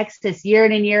more than Texas year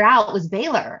in and year out was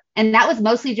Baylor. And that was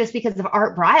mostly just because of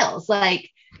Art Briles. Like,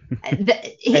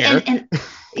 fair.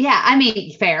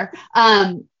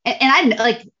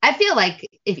 I feel like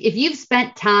if you've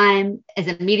spent time as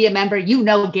a media member,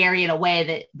 Gary in a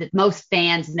way that most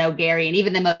fans know Gary, and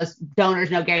even the most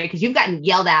donors know Gary, because you've gotten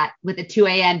yelled at with a 2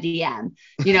 a.m. DM,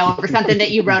 over something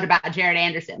that you wrote about Jared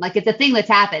Anderson. Like, it's a thing that's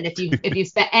happened if you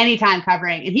spent any time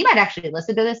covering, and he might actually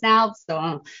listen to this now.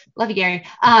 So love you, Gary.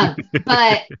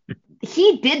 But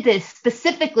he did this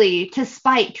specifically to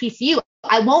spite TCU.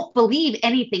 I won't believe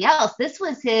anything else. This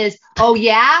was his, oh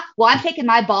yeah, well, I'm taking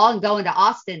my ball and going to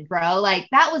Austin, bro. Like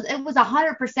it was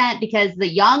 100% because the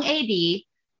young AD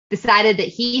decided that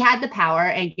he had the power.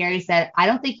 And Gary said, I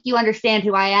don't think you understand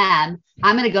who I am.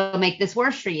 I'm going to go make this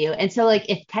worse for you. And so like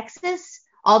if Texas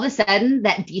all of a sudden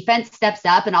that defense steps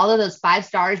up and all of those 5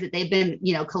 stars that they've been,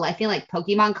 collecting like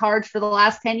Pokemon cards for the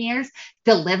last 10 years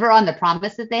deliver on the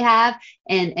promise that they have.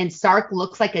 And Sark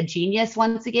looks like a genius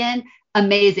once again.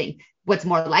 Amazing. What's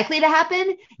more likely to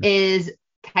happen is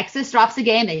Texas drops a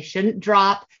game they shouldn't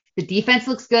drop. The defense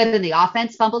looks good and the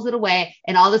offense fumbles it away.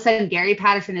 And all of a sudden, Gary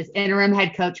Patterson is interim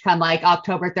head coach come like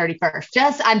October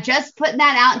 31st. I'm just putting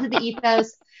that out into the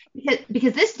ethos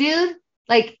because this dude,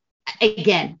 like,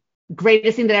 again,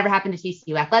 greatest thing that ever happened to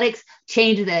TCU athletics,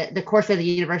 changed the course of the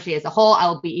university as a whole. I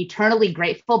will be eternally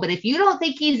grateful. But if you don't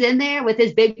think he's in there with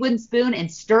his big wooden spoon and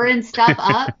stirring stuff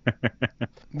up.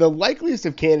 The likeliest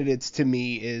of candidates to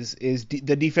me is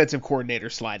the defensive coordinator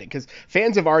sliding, because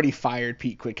fans have already fired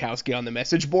Pete Kwiatkowski on the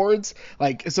message boards.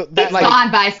 Like, so that, it's like,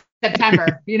 gone by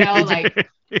September, like.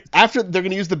 After they're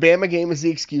going to use the Bama game as the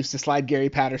excuse to slide Gary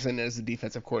Patterson as the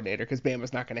defensive coordinator, because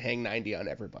Bama's not going to hang 90 on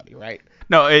everybody, right?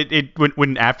 No,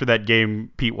 when after that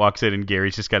game, Pete walks in and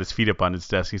Gary's just got his feet up on his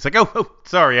desk. He's like, oh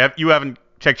sorry, you haven't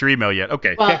checked your email yet.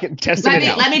 Okay. Well,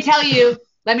 let me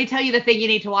tell you the thing you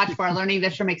need to watch for, learning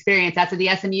this from experience. After the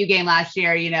SMU game last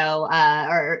year,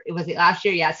 or was it last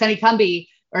year? Yeah, Sonny Cumbie,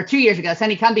 or 2 years ago,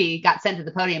 Sonny Cumbie got sent to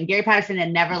the podium. Gary Patterson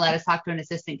had never let us talk to an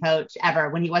assistant coach ever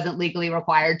when he wasn't legally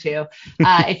required to.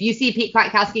 If you see Pete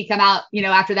Kwiatkowski come out,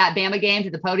 after that Bama game to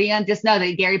the podium, just know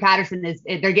that Gary Patterson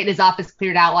they're getting his office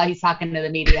cleared out while he's talking to the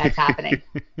media. It's happening.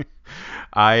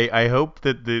 I hope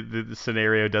that the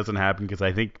scenario doesn't happen, because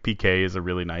I think PK is a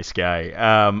really nice guy.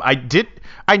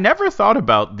 I never thought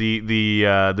about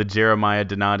the Jeremiah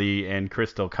Donati and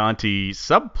Crystal Conti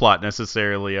subplot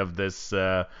necessarily of this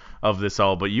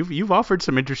all, but you've offered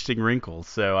some interesting wrinkles,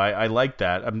 so I like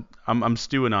that. I'm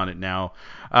stewing on it now.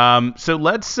 So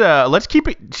let's keep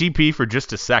it GP for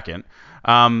just a second.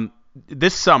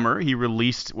 This summer, he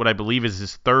released what I believe is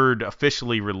his 3rd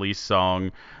officially released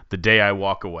song, The Day I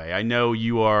Walk Away. I know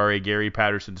you are a Gary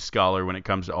Patterson scholar when it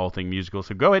comes to all things musical,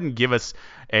 so go ahead and give us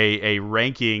a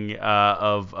ranking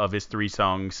of his 3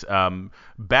 songs,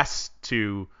 best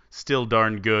to still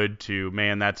darn good to,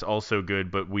 man, that's also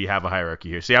good, but we have a hierarchy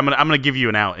here. See, I'm gonna give you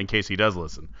an out in case he does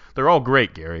listen. They're all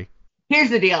great, Gary. Here's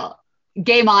the deal.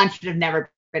 Game On should have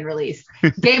never been released.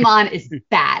 Game On is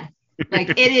bad.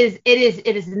 Like, it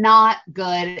is not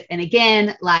good. And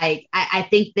again, like, I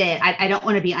think that I don't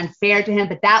want to be unfair to him,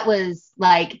 but that was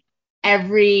like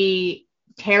every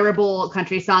terrible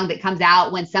country song that comes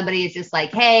out when somebody is just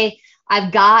like, hey,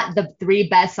 I've got the 3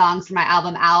 best songs from my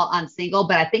album out on single,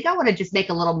 but I think I want to just make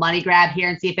a little money grab here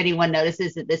and see if anyone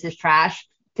notices that this is trash.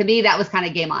 To me, that was kind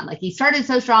of Game On. Like, he started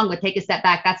so strong with Take a Step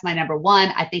Back. That's my number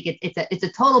 1. I think it's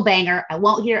a total banger. I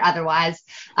won't hear otherwise.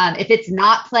 If it's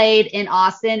not played in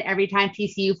Austin every time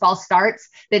TCU fall starts,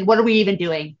 then what are we even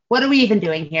doing? What are we even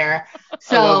doing here?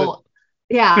 So,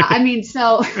 yeah, I mean,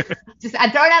 so just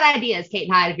I'm throwing out ideas, Kate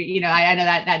and Hyde. I know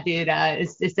that dude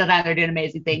is still down there doing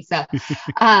amazing things. So,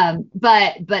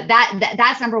 but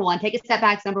that's number 1. Take a Step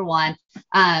Back's number 1.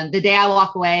 The Day I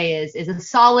Walk Away is a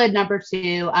solid number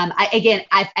 2. I'm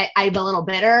a little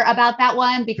bitter about that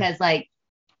one, because like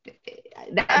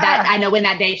that I know when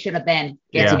that day should have been.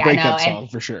 It's a breakup song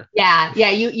for sure. Yeah.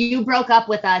 You broke up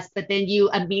with us, but then you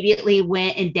immediately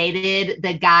went and dated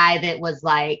the guy that was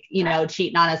like,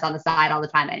 cheating on us on the side all the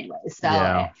time anyway. So,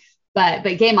 yeah. But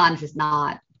Game On is just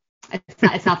not.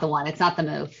 It's not the one. It's not the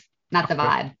move. Not the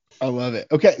vibe. I love it.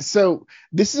 Okay, so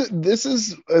this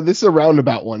is a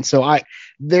roundabout one. So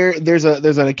there's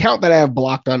an account that I have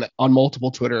blocked on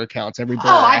multiple Twitter accounts. I bet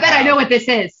I know what this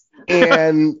is.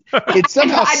 And it's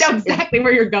somehow I know exactly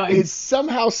where you're going. It's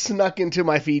somehow snuck into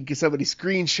my feed because somebody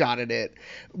screenshotted it.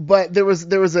 But there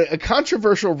was a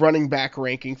controversial running back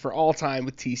ranking for all time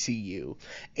with TCU,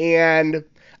 and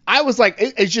I was like,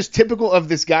 it's just typical of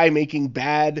this guy making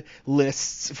bad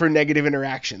lists for negative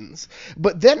interactions.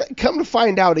 But then come to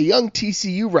find out, a young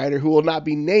TCU writer who will not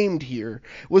be named here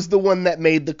was the one that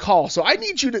made the call. So I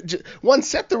need you to, 1,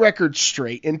 set the record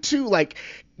straight, and 2, like,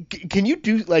 can you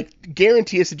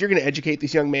guarantee us that you're going to educate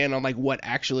this young man on like what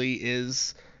actually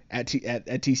is at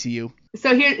TCU?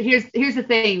 So here's the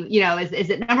thing, is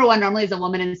that number 1 normally is a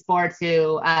woman in sports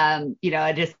who,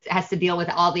 just has to deal with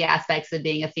all the aspects of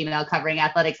being a female covering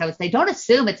athletics. I would say, don't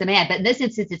assume it's a man, but in this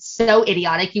instance, it's so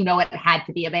idiotic. It had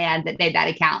to be a man that made that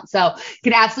account. So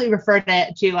you can absolutely refer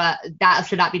to that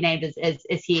should not be named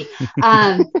as he.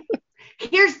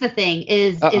 Here's the thing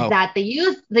is that the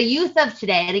youth of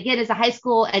today, and again, as a high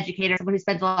school educator, someone who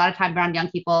spends a lot of time around young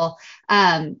people,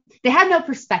 they have no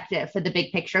perspective for the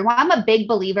big picture. Well, I'm a big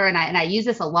believer, and I use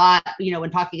this a lot, when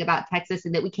talking about Texas,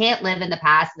 and that we can't live in the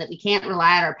past, and that we can't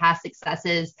rely on our past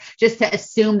successes just to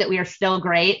assume that we are still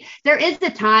great. There is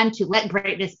the time to let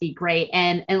greatness be great.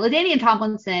 And LaDainian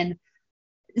Tomlinson,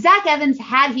 Zach Evans,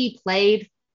 had he played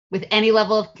with any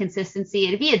level of consistency,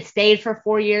 and if he had stayed for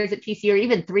 4 years at TCU or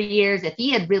even 3 years, if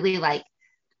he had really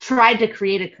tried to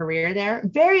create a career there,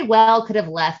 very well could have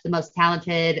left the most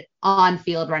talented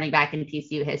on-field running back in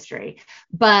TCU history.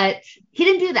 But he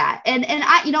didn't do that. And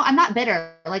I'm not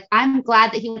bitter. I'm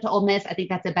glad that he went to Ole Miss. I think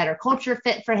that's a better culture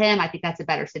fit for him. I think that's a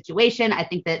better situation. I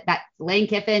think that Lane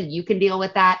Kiffin, you can deal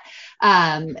with that.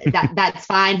 That's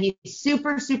fine. He's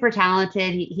super, super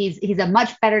talented. He's a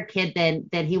much better kid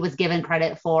than he was given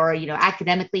credit for.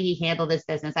 Academically, he handled his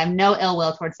business. I have no ill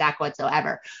will towards Zach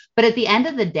whatsoever. But at the end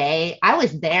of the day, I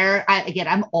was there.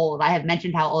 I'm old. I have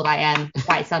mentioned how old I am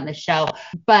twice on this show,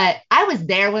 but I was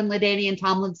there when LaDainian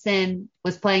Tomlinson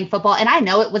was playing football, and I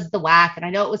know it was the WAC, and I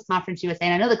know it was Conference USA,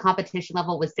 and I know the competition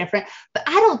level was different, but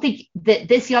I don't think that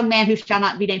this young man who shall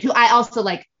not be named, who I also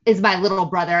is my little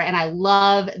brother, and I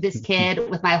love this kid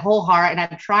with my whole heart, and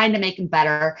I'm trying to make him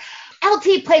better.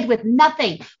 LT played with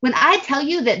nothing. When I tell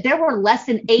you that there were less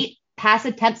than 8 pass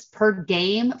attempts per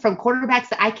game from quarterbacks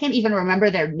that I can't even remember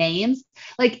their names,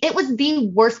 it was the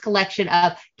worst collection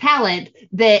of talent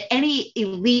that any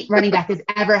elite running back has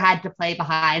ever had to play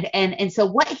behind. And so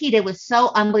what he did was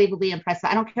so unbelievably impressive.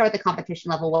 I don't care what the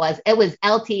competition level was. It was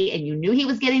LT, and you knew he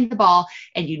was getting the ball,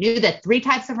 and you knew the 3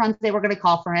 types of runs they were going to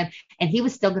call for him, and he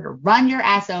was still going to run your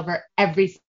ass over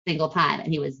every single time.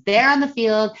 And he was there on the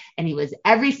field, and he was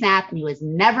every snap, and he was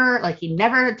never he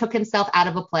never took himself out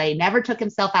of a play, never took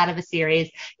himself out of a series.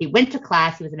 He went to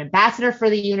class. He was an ambassador for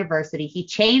the university. He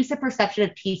changed the perception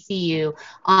of TCU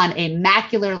on a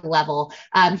macular level.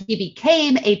 He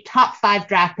became a top 5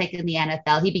 draft pick in the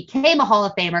NFL. He became a Hall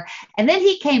of Famer. And then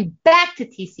he came back to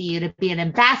TCU to be an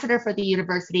ambassador for the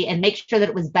university and make sure that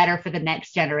it was better for the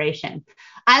next generation.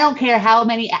 I don't care how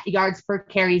many yards per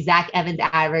carry Zach Evans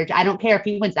average. I don't care if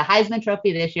he wins the Heisman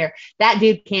Trophy this year. That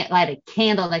dude can't light a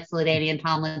candle next to LaDainian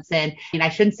Tomlinson. And I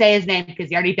shouldn't say his name because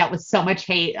he already dealt with so much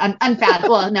hate. Unfounded.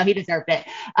 Well, no, he deserved it.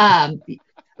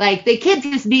 The kids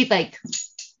just need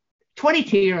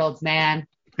 22-year-olds, man.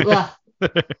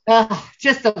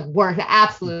 Just the worst, the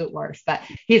absolute worst. But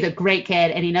he's a great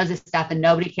kid, and he knows his stuff, and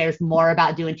nobody cares more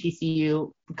about doing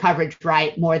TCU coverage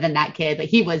right more than that kid. But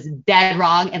he was dead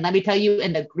wrong. And let me tell you,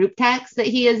 in the group text that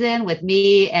he is in with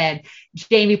me and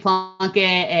Jamie Plunkett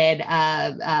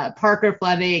and Parker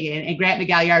Fleming and Grant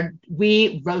McGalliard,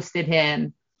 we roasted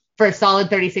him for a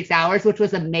solid 36 hours, which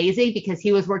was amazing because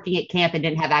he was working at camp and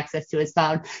didn't have access to his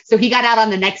phone. So he got out on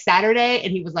the next Saturday,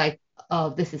 and he was like, "Oh,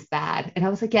 this is bad." And I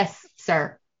was like, "Yes,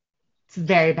 sir, it's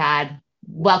very bad.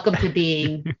 Welcome to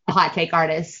being a hot take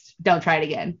artist. Don't try it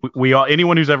again." We all,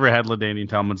 anyone who's ever had LaDainian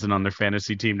Tomlinson on their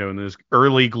fantasy team, in those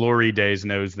early glory days,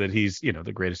 knows that he's,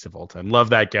 the greatest of all time. Love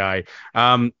that guy.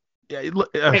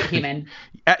 Great human.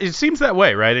 It seems that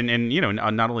way, right?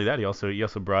 And not only that, he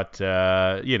also brought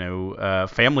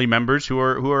family members who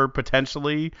are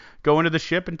potentially going to the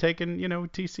ship and taking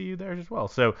TCU there as well.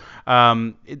 So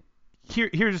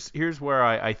Here's where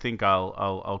I think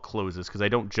I'll close this, because I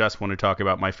don't just want to talk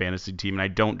about my fantasy team, and I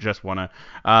don't just want to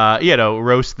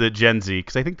roast the Gen Z,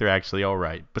 because I think they're actually all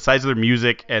right. Besides their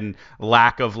music and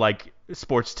lack of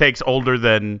sports takes older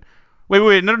than.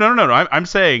 Wait, no. I'm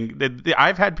saying that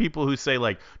I've had people who say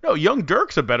no, Young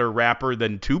Dirk's a better rapper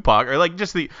than Tupac, or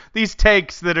just these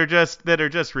takes that are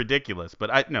just ridiculous.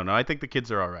 But I think the kids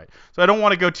are all right. So I don't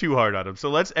want to go too hard on them. So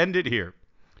let's end it here.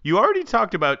 You already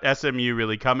talked about SMU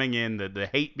really coming in, the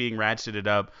hate being ratcheted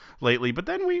up lately, but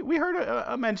then we heard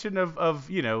a mention of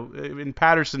in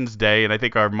Patterson's day, and I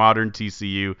think our modern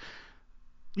TCU,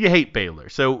 you hate Baylor.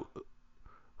 So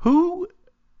who,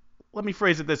 let me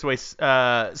phrase it this way,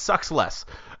 sucks less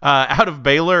out of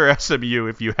Baylor or SMU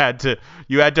if you had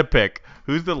to pick?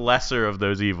 Who's the lesser of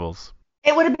those evils?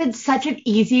 It would have been such an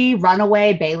easy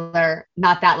runaway Baylor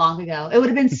not that long ago. It would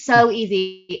have been so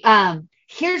easy.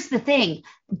 Here's the thing.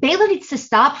 Baylor needs to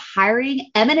stop hiring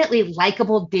eminently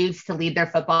likable dudes to lead their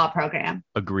football program.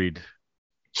 Agreed.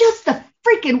 Just the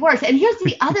freaking worst. And here's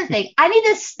the other thing. I need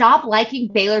to stop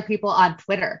liking Baylor people on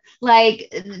Twitter.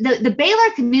 The Baylor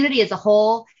community as a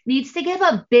whole needs to give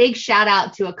a big shout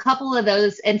out to a couple of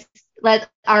those and let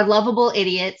our lovable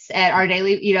idiots at our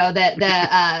daily,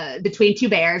 the between two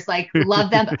bears,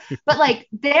 love them. But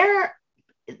they're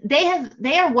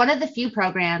they are one of the few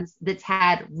programs that's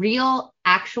had real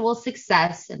actual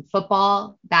success in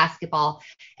football, basketball,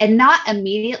 and not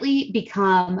immediately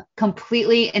become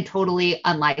completely and totally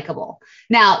unlikable.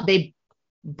 Now they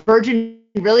burgeon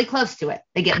really close to it.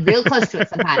 They get real close to it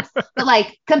sometimes, but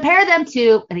like compare them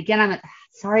to, and again,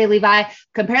 sorry, Levi,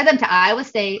 compare them to Iowa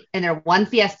State and their one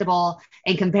Fiesta Bowl,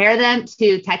 and compare them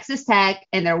to Texas Tech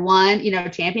and their one,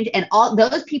 championship. And all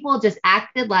those people just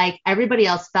acted like everybody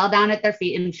else fell down at their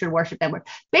feet and should worship them.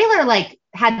 Baylor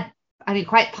had,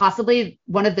 quite possibly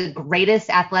one of the greatest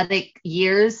athletic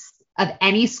years of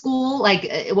any school.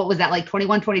 What was that,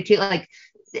 21, 22?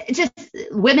 Just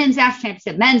women's national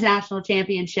championship, men's national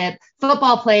championship,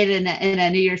 football played in a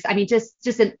New Year's.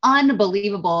 Just an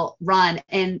unbelievable run.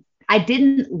 And I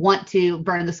didn't want to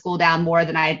burn the school down more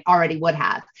than I already would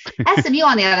have. SMU,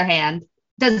 on the other hand,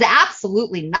 does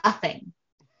absolutely nothing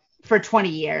for 20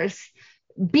 years,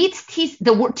 beats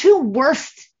the two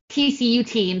worst TCU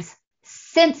teams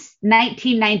since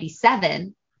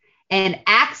 1997, and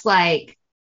acts like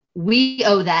we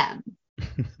owe them.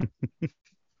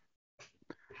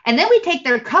 And then we take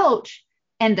their coach,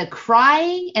 and the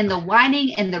crying and the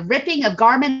whining and the ripping of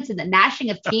garments and the gnashing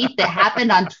of teeth that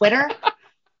happened on Twitter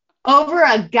over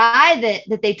a guy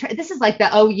that they this is like the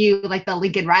OU, like the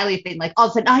Lincoln Riley thing. All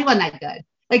of a sudden, he wasn't that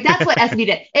good. That's what SMU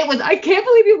did. It was, I can't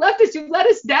believe you left us. You let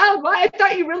us down. Why? I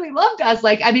thought you really loved us.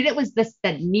 It was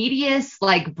the neediest,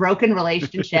 broken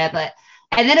relationship.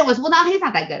 And then it was, well, no, he's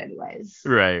not that good anyways.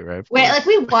 Right. Wait,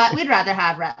 we'd rather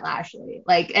have Rhett Lashley.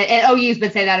 And OU's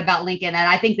been saying that about Lincoln, and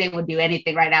I think they would do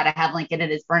anything right now to have Lincoln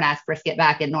and his burn ass brisket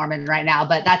back in Norman right now.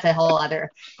 But that's a whole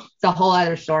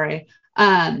other story.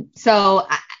 So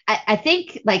I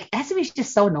think SMU's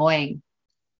just so annoying.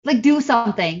 Do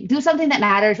something that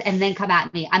matters, and then come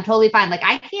at me. I'm totally fine.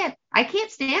 I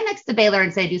can't stand next to Baylor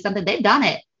and say do something. They've done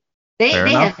it. They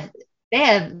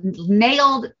have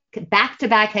nailed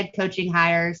back-to-back head coaching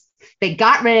hires. They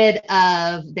got rid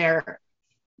of their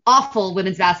awful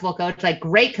women's basketball coach,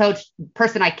 great coach,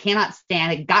 person I cannot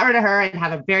stand. They got rid of her and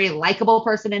have a very likable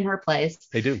person in her place.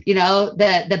 They do.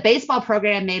 The baseball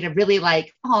program made a really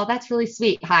oh, that's really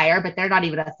sweet hire, but they're not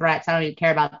even a threat, so I don't even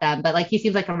care about them. But he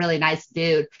seems like a really nice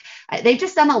dude. They've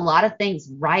just done a lot of things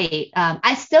right.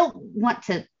 I still want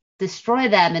to destroy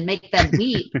them and make them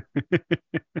weep.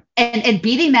 and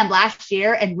beating them last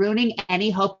year and ruining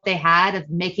any hope they had of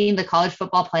making the college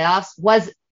football playoffs was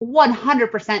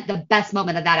 100% the best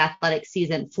moment of that athletic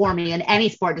season for me in any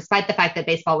sport, despite the fact that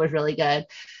baseball was really good.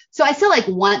 So I still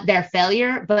want their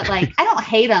failure, but I don't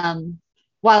hate them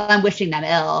while I'm wishing them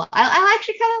ill. I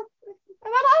actually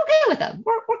I'm okay with them.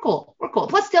 We're cool. We're cool.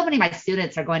 Plus, so many of my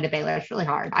students are going to Baylor. It's really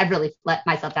hard. I've really let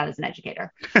myself down as an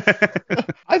educator.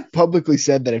 I've publicly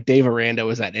said that if Dave Aranda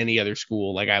was at any other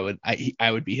school,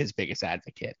 I would be his biggest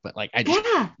advocate. But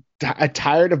I'm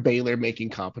tired of Baylor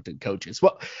making competent coaches.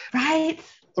 Well, right.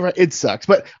 It sucks.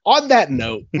 But on that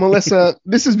note, Melissa,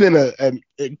 this has been an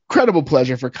incredible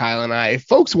pleasure for Kyle and I. If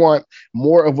folks want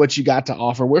more of what you got to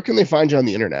offer, where can they find you on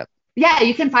the internet? Yeah,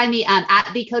 you can find me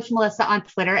at the Coach Melissa on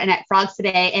Twitter and at Frogs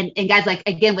Today. And guys,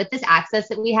 again, with this access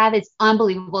that we have, it's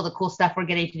unbelievable the cool stuff we're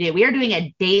getting to do. We are doing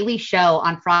a daily show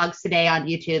on Frogs Today on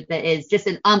YouTube that is just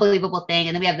an unbelievable thing.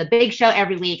 And then we have the big show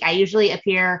every week. I usually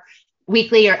appear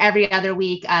weekly or every other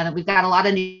week. We've got a lot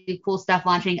of new cool stuff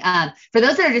launching. For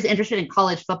those that are just interested in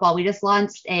college football, we just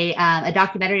launched a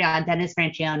documentary on Dennis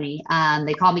Franchione.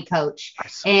 They Call Me Coach,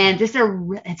 and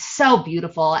it's so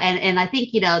beautiful. And I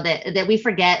think that we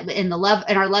forget in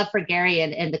our love for Gary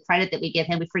and the credit that we give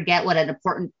him, we forget what an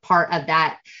important part of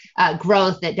that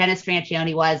growth that Dennis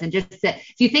Franchione was. And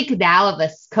if you think now of a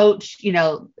coach,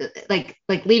 like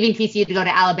leaving TCU to go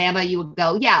to Alabama, you would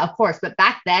go, yeah, of course. But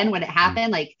back then when it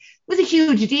happened, it was a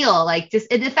huge deal.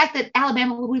 The fact that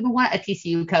Alabama would even want a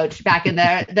TCU coach back in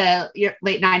the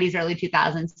late 90s, early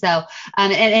 2000s. So,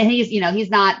 and he's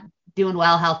not doing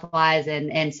well health-wise.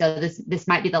 And so this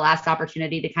might be the last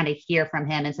opportunity to kind of hear from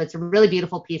him. And so it's a really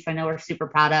beautiful piece. I know we're super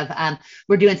proud of.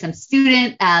 We're doing some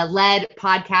student-led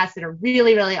podcasts that are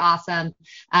really, really awesome.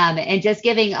 And just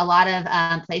giving a lot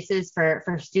of places for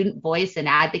student voice and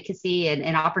advocacy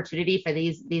and opportunity for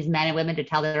these men and women to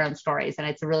tell their own stories. And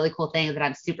it's a really cool thing that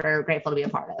I'm super grateful to be a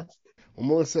part of. Well,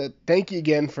 Melissa, thank you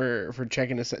again for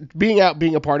checking us, being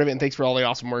a part of it, and thanks for all the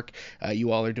awesome work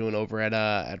you all are doing over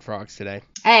at Frogs Today.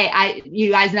 Hey, you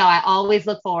guys know I always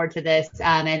look forward to this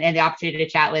and the opportunity to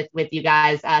chat with you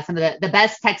guys. Some of the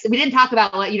best Texas. We didn't talk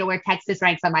about where Texas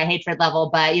ranks on my hatred level,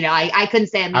 but I couldn't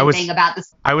say a mean thing about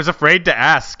this. I was afraid to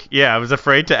ask. Yeah, I was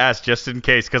afraid to ask just in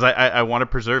case because I want to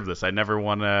preserve this. I never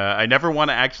want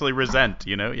to actually resent.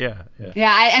 Yeah.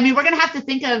 Yeah. I mean, we're gonna have to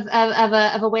think of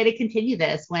a way to continue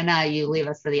this when you leave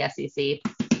us for the SEC.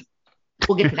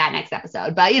 We'll get to that next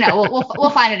episode, but we'll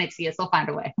find an excuse. We'll find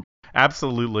a way.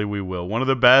 Absolutely, we will. One of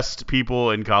the best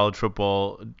people in college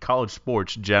football, college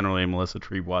sports generally, Melissa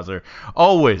Triebwasser.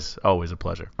 Always a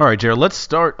pleasure. All right, Jared, let's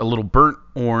start a little burnt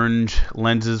orange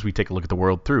lenses. We take a look at the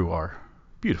world through our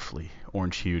beautifully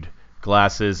orange-hued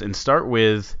glasses and start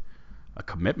with a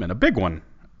commitment, a big one.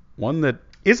 One that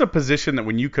is a position that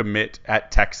when you commit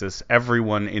at Texas,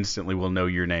 everyone instantly will know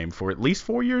your name for at least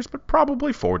 4 years, but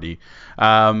probably 40.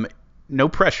 No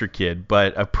pressure, kid,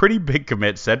 but a pretty big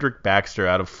commit. Cedric Baxter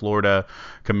out of Florida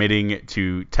committing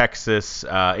to Texas,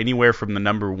 anywhere from the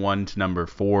number 1 to number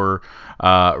 4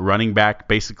 running back,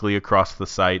 basically across the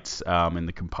sites. And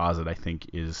the composite, I think,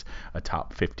 is a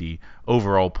top 50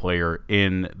 overall player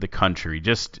in the country.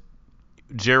 Just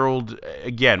Gerald,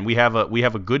 again, we have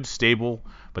a good stable,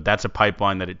 but that's a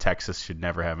pipeline that at Texas should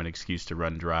never have an excuse to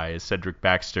run dry. Is Cedric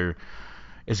Baxter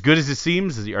as good as it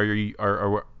seems?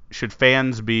 Should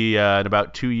fans be in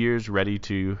about 2 years ready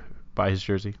to buy his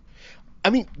jersey? I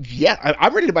mean, yeah,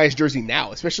 I'm ready to buy his jersey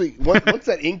now. Especially once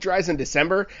that ink dries in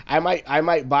December, I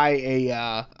might buy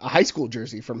a high school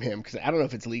jersey from him because I don't know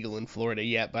if it's legal in Florida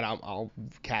yet, but I'll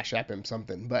cash app him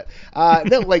something. But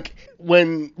no, like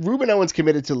when Ruben Owens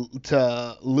committed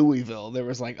to Louisville, there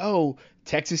was like, oh,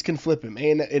 Texas can flip him,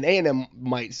 and A&M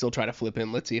might still try to flip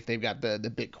him. Let's see if they've got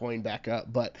the Bitcoin back up,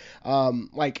 but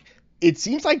it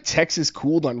seems like Texas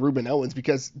cooled on Ruben Owens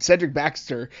because Cedric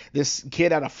Baxter, this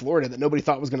kid out of Florida that nobody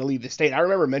thought was going to leave the state. I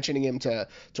remember mentioning him to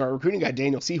our recruiting guy,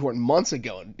 Daniel Sehorn, months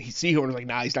ago. And Sehorn was like,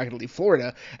 nah, he's not going to leave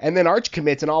Florida. And then Arch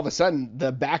commits, and all of a sudden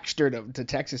the Baxter to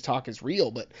Texas talk is real.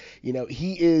 But,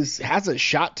 he has a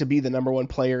shot to be the number 1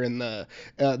 player in the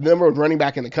number 1 running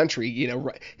back in the country.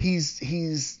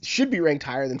 He's should be ranked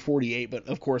higher than 48, but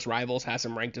of course Rivals has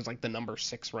him ranked as like the number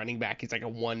 6 running back. He's like a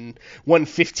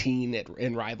 115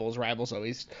 in Rivals. Rivals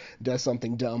always does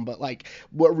something dumb, but like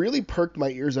what really perked my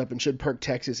ears up and should perk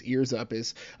Texas ears up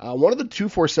is one of the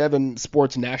 247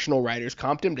 Sports national writers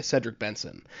comped him to Cedric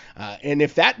Benson, and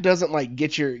if that doesn't like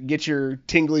get your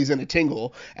tinglies in a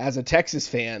tingle as a Texas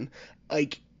fan,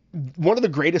 like one of the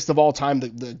greatest of all time,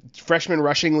 the freshman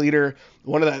rushing leader,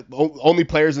 one of the only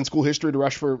players in school history to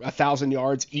rush for 1,000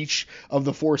 yards each of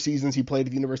the 4 seasons he played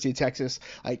at the University of Texas.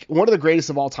 Like one of the greatest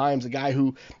of all times, a guy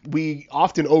who we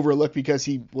often overlook because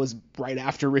he was right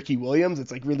after Ricky Williams.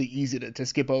 It's like really easy to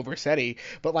skip over Cedi,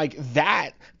 but like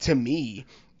that to me,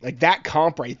 like that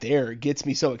comp right there gets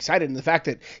me so excited. And the fact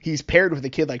that he's paired with a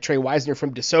kid like Trey Wisner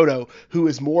from DeSoto, who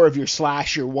is more of your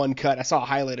slash, your one cut. I saw a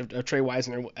highlight of Trey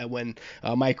Wisner when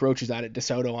Mike Roach was out at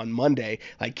DeSoto on Monday.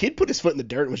 Like kid put his foot in the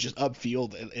dirt and was just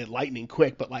upfield and lightning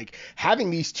quick. But like having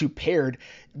these two paired,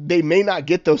 they may not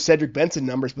get those Cedric Benson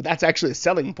numbers, but that's actually a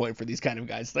selling point for these kind of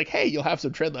guys. It's like, hey, you'll have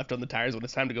some tread left on the tires when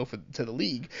it's time to go to the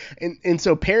league. And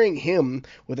so pairing him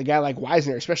with a guy like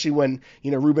Wisner, especially when,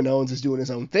 Ruben Owens is doing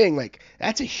his own thing, like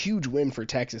that's a huge win for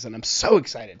Texas. And I'm so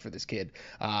excited for this kid.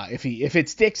 If it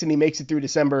sticks and he makes it through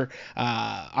December,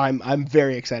 I'm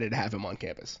very excited to have him on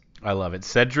campus. I love it.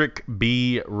 Cedric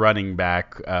B. running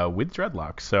back with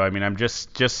dreadlocks. So, I mean, I'm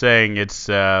just saying it's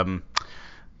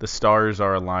the stars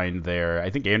are aligned there. I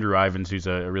think Andrew Ivins, who's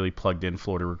a really plugged-in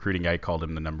Florida recruiting guy, called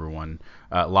him the number 1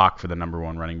 lock for the number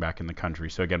 1 running back in the country.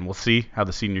 So, again, we'll see how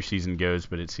the senior season goes,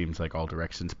 but it seems like all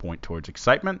directions point towards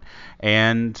excitement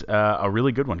and a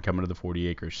really good one coming to the 40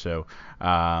 acres. So,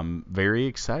 very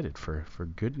excited for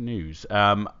good news.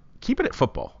 Keeping it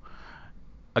football.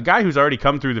 A guy who's already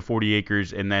come through the 40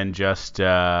 acres and then just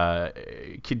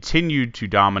continued to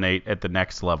dominate at the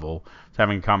next level. I was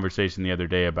having a conversation the other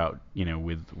day about,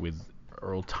 with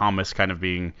Earl Thomas kind of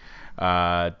being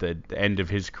at the end of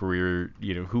his career,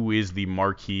 who is the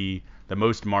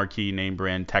most marquee name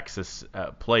brand Texas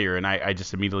player. And I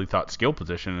just immediately thought skill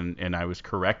position, and I was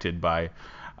corrected by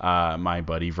my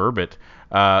buddy Verbit,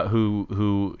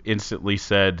 who instantly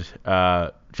said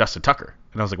Justin Tucker.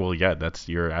 And I was like, well, yeah,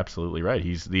 you're absolutely right.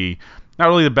 He's not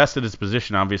only the best at his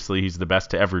position, obviously, he's the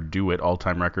best to ever do it,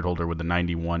 all-time record holder with a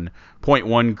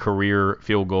 91.1 career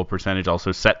field goal percentage,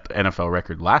 also set the NFL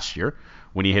record last year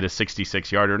when he hit a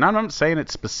 66-yarder. And I'm not saying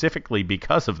it specifically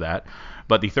because of that,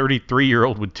 but the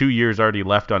 33-year-old with 2 years already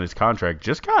left on his contract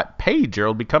just got paid,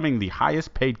 Gerald, becoming the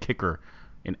highest-paid kicker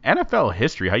in NFL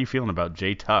history. How you feeling about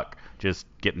Jay Tuck just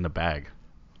getting the bag?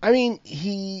 I mean,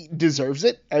 he deserves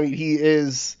it. I mean, he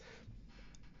is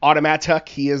Automatic,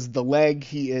 he is the leg,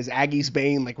 he is Aggie's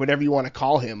Bane, like whatever you want to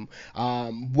call him.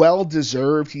 Well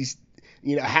deserved. He's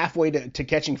halfway to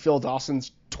catching Phil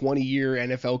Dawson's 20-year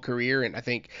NFL career, and I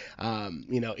think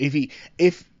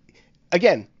if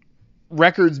again,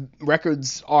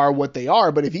 records are what they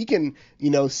are, but if he can,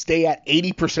 stay at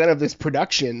 80% of this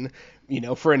production,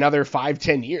 for another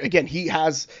 5-10 years, again,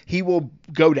 he will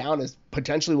go down as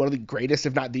potentially one of the greatest,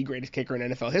 if not the greatest kicker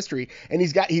in NFL history. And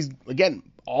he's again,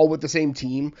 all with the same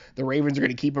team. The Ravens are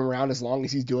going to keep him around as long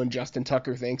as he's doing Justin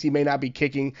Tucker things. He may not be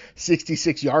kicking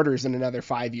 66-yarders in another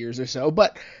 5 years or so,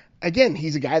 but again,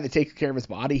 he's a guy that takes care of his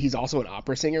body. He's also an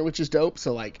opera singer, which is dope.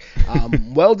 So,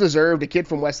 well-deserved. A kid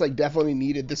from Westlake definitely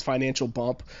needed this financial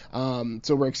bump.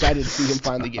 So we're excited to see him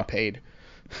finally get paid.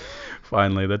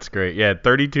 Finally, that's great. Yeah,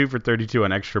 32 for 32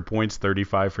 on extra points,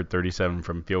 35 for 37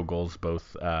 from field goals,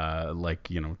 both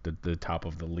the top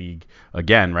of the league.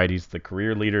 Again, right? He's the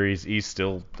career leader. He's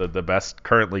still the best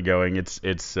currently going.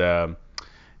 He's the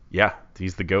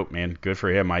GOAT, man. Good for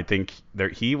him. I think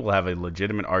he will have a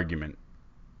legitimate argument,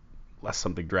 unless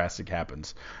something drastic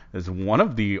happens, as one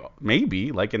of the,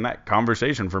 maybe, like in that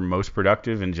conversation, for most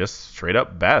productive and just straight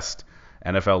up best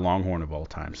NFL Longhorn of all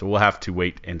time. So we'll have to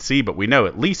wait and see, but we know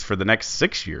at least for the next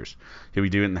 6 years, he'll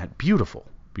be doing that beautiful,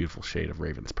 beautiful shade of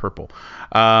Ravens purple.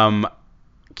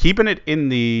 Keeping it in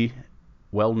the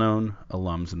well-known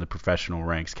alums in the professional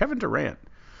ranks, Kevin Durant.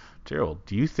 Gerald,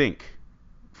 do you think,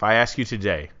 if I ask you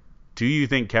today, do you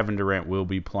think Kevin Durant will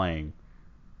be playing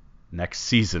next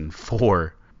season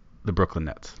for the Brooklyn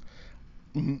Nets?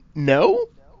 No,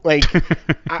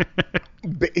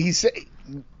 he said,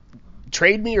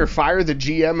 trade me or fire the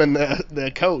GM and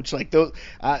the coach. Like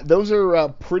those are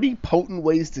pretty potent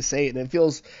ways to say it. And it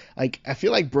feels like, I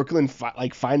feel like Brooklyn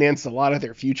financed a lot of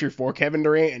their future for Kevin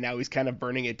Durant, and now he's kind of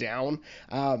burning it down.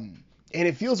 And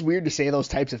it feels weird to say those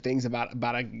types of things about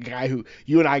a guy who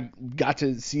you and I got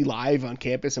to see live on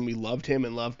campus, and we loved him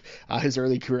and loved his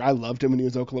early career. I loved him when he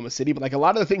was in Oklahoma City. But a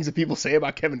lot of the things that people say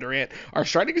about Kevin Durant are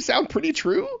starting to sound pretty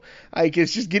true.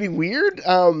 It's just getting weird.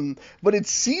 But it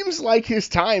seems like his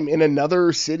time in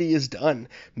another city is done.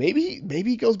 Maybe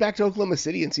he goes back to Oklahoma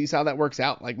City and sees how that works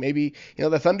out. Maybe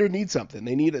the Thunder need something.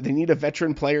 They need a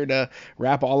veteran player to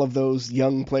wrap all of those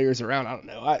young players around. I don't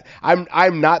know.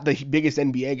 I'm not the biggest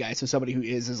NBA guy, so somebody who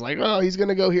is like, oh, he's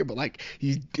gonna go here, but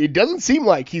it doesn't seem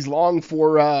like he's long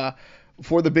for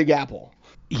the Big Apple.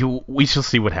 We shall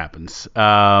see what happens.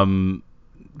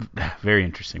 Very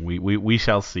interesting. We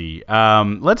shall see.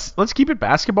 Let's keep it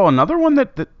basketball. Another one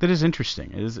that is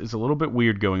interesting is a little bit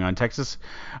weird going on. Texas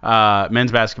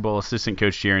men's basketball assistant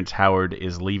coach Jerrance Howard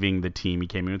is leaving the team. He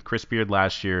came in with Chris Beard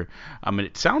last year. And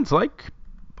it sounds like,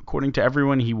 according to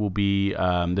everyone, he will be.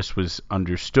 This was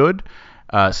understood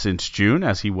since June,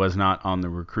 as he was not on the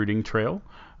recruiting trail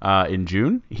in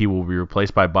June. He will be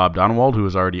replaced by Bob Donewald, who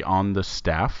is already on the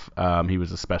staff. He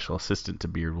was a special assistant to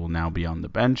Beard, will now be on the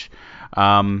bench.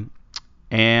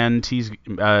 And he's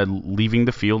leaving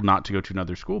the field not to go to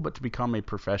another school, but to become a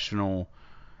professional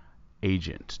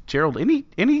agent. Gerald,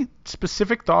 any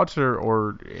specific thoughts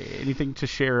or anything to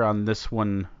share on this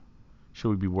one? Should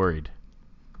we be worried?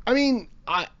 I mean,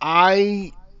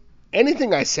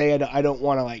 anything I say, I don't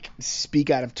want to speak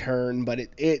out of turn, but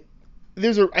I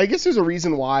guess there's a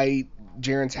reason why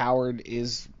Jerrance Howard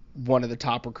is one of the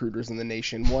top recruiters in the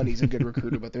nation. One, he's a good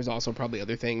recruiter, but there's also probably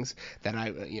other things that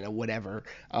whatever.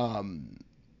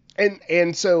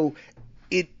 And so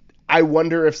I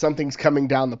wonder if something's coming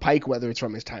down the pike, whether it's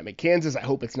from his time at Kansas. I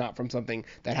hope it's not from something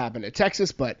that happened at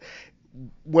Texas, but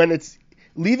when it's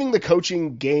leaving the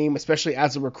coaching game, especially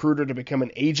as a recruiter, to become an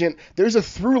agent, there's a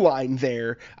through line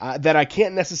there that I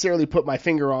can't necessarily put my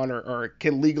finger on or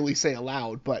can legally say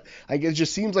aloud. But it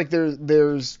just seems like there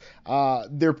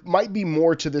might be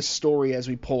more to this story as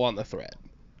we pull on the thread.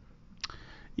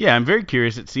 Yeah, I'm very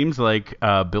curious. It seems like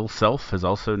Bill Self has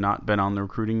also not been on the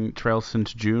recruiting trail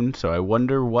since June, so I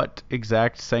wonder what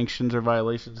exact sanctions or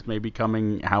violations may be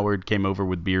coming. Howard came over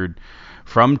with Beard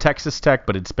from Texas Tech,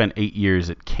 but had spent 8 years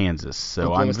at Kansas. So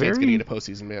Oklahoma State's going to get a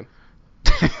postseason, man.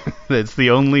 That's the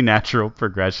only natural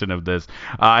progression of this.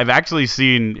 I've actually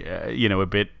seen, a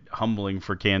bit humbling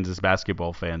for Kansas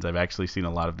basketball fans. I've actually seen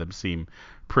a lot of them seem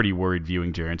pretty worried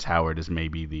viewing Jerrance Howard as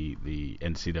maybe the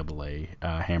NCAA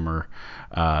hammer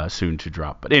soon to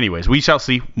drop. But anyways, we shall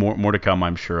see. More to come,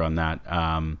 I'm sure, on that.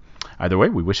 Either way,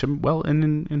 we wish him well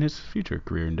in his future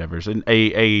career endeavors. And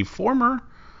a former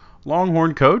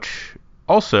Longhorn coach,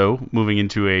 also moving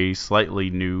into a slightly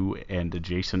new and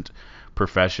adjacent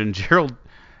profession. Gerald,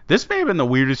 this may have been the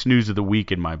weirdest news of the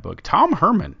week in my book. Tom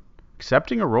Herman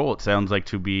accepting a role, it sounds like,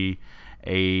 to be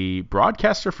a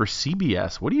broadcaster for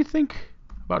CBS. What do you think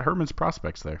about Herman's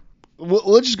prospects there?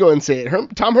 we'll just go ahead and say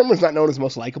it. Tom Herman was not known as the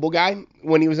most likable guy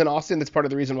when he was in Austin. That's part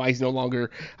of the reason why he's no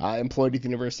longer employed at the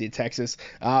University of Texas.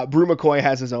 Brew McCoy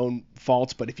has his own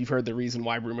faults, but if you've heard the reason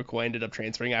why Brew McCoy ended up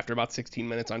transferring after about 16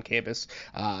 minutes on campus,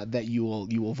 that you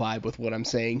will vibe with what I'm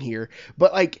saying here.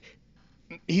 But like,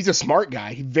 he's a smart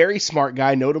guy, very smart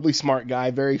guy, notably smart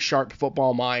guy, very sharp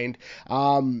football mind.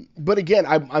 But again,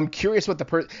 I'm curious what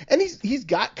and he's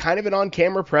got kind of an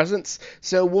on-camera presence,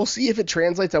 so we'll see if it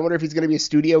translates. I wonder if he's going to be a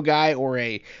studio guy or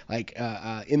a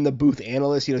in the booth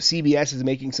analyst. You know, CBS is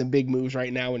making some big moves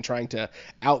right now and trying to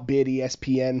outbid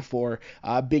ESPN for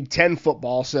Big Ten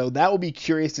football, so that will be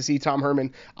curious to see. Tom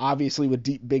Herman, obviously with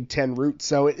deep Big Ten roots,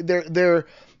 so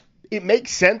it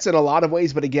makes sense in a lot of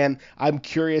ways, but again, I'm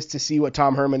curious to see what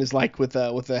Tom Herman is like with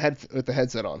the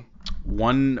headset on.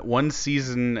 One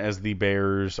season as the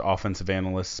Bears offensive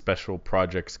analyst, special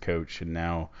projects coach, and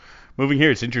now moving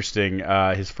here. It's interesting.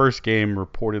 His first game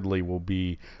reportedly will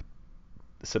be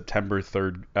September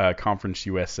 3rd, Conference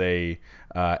USA,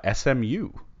 SMU,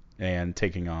 and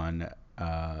taking on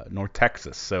North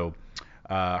Texas. So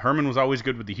Herman was always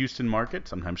good with the Houston market,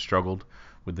 sometimes struggled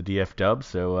with the DF Dub,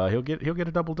 so he'll get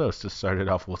a double dose to start it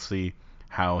off. We'll see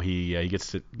how he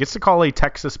gets to call a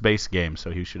Texas-based game, so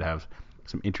he should have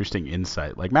some interesting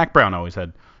insight. Like Mac Brown always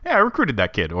had, I recruited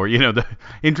that kid, or the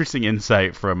interesting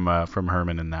insight from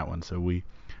Herman in that one. So we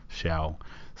shall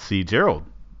see. Gerald,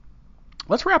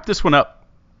 let's wrap this one up.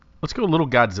 Let's go a little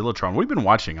Godzillatron. What have you been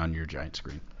watching on your giant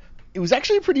screen? It was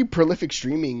actually a pretty prolific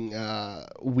streaming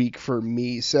week for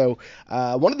me. So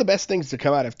one of the best things to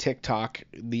come out of TikTok,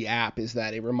 the app, is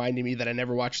that it reminded me that I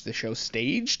never watched the show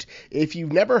Staged. If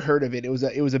you've never heard of it, it was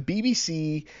a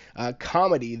BBC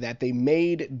comedy that they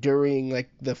made during like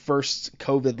the first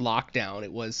COVID lockdown.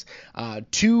 It was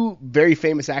two very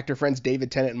famous actor friends,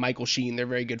 David Tennant and Michael Sheen. They're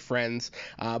very good friends,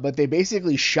 but they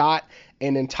basically shot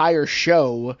an entire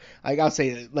show, like I'll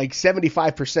say like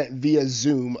 75% via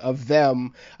Zoom of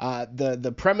them.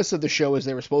 The premise of the show is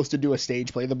they were supposed to do a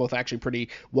stage play. They're both actually pretty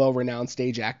well-renowned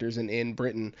stage actors in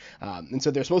Britain. And so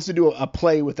they're supposed to do a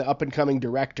play with the up-and-coming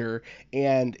director,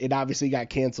 and it obviously got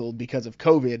canceled because of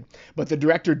COVID. But the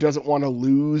director doesn't want to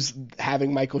lose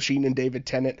having Michael Sheen and David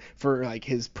Tennant for like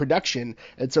his production,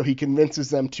 and so he convinces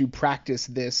them to practice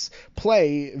this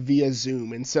play via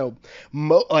Zoom. And so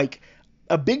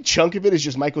a big chunk of it is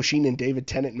just Michael Sheen and David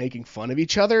Tennant making fun of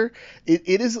each other.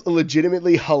 It is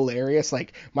legitimately hilarious.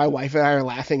 Like, my wife and I are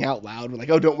laughing out loud. We're like,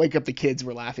 oh, don't wake up the kids.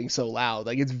 We're laughing so loud.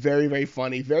 Like, it's very, very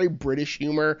funny, very British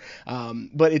humor.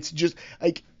 But it's just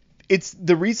like, it's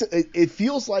the reason it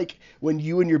feels like when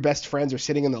you and your best friends are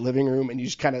sitting in the living room and you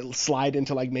just kind of slide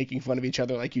into like making fun of each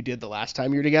other like you did the last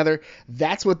time you were together.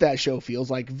 That's what that show feels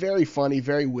like. Very funny,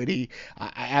 very witty.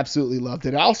 I absolutely loved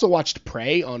it. I also watched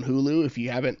Prey on Hulu. If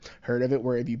you haven't heard of it,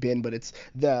 where have you been? But it's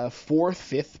the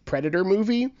fifth Predator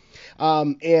movie.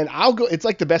 And it's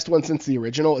like the best one since the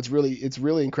original. It's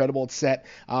really incredible. It's set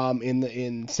in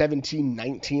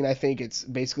 1719, I think. It's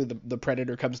basically the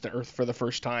Predator comes to Earth for the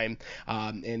first time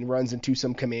and runs into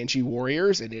some Comanche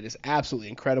warriors, and it is absolutely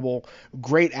incredible.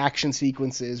 Great action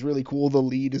sequences, really cool. The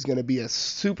lead is going to be a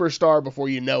superstar before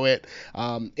you know it.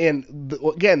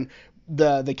 Again,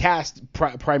 the cast,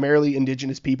 primarily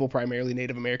indigenous people, primarily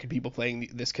Native American people playing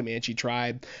this Comanche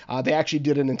tribe. They actually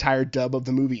did an entire dub of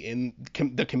the movie in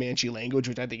the Comanche language,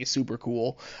 which I think is super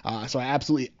cool. So I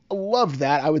absolutely loved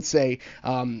that. I would say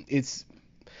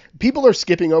people are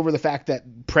skipping over the fact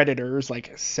that Predators,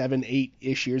 like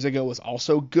 7-8-ish years ago, was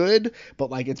also good, but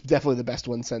like it's definitely the best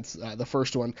one since the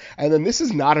first one. And then this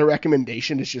is not a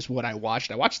recommendation, it's just what I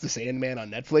watched. I watched The Sandman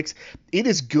on Netflix. It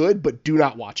is good, but do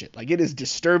not watch it. Like, it is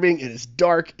disturbing, it is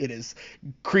dark, it is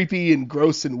creepy and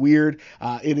gross and weird.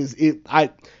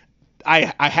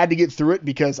 I had to get through it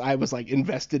because I was like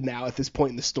invested now at this point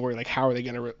in the story. Like, how are they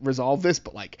going to resolve this?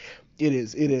 But like, it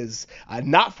is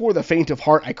not for the faint of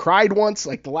heart. I cried once.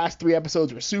 Like, the last 3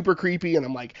 episodes were super creepy, and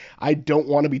I'm like, I don't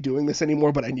want to be doing this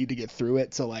anymore, but I need to get through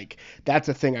it. So like, that's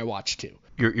a thing I watched too.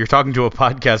 You're talking to a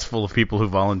podcast full of people who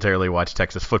voluntarily watch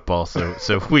Texas football. So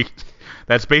we.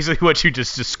 That's basically what you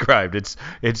just described.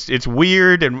 It's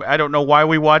weird, and I don't know why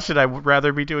we watched it. I would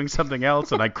rather be doing something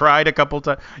else, and I cried a couple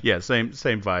times. Yeah, same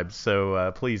vibes.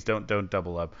 So please don't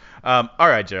double up. All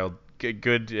right, Gerald.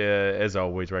 Good as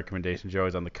always. Recommendations. You're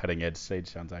always on the cutting edge. Sage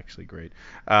sounds actually great.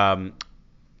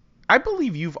 I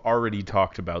believe you've already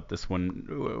talked about this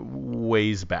one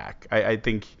ways back. I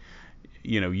think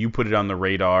you put it on the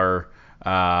radar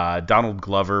Donald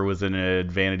Glover was in a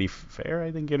Vanity Fair,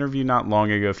 I think, interview not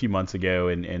long ago, a few months ago,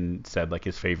 and said like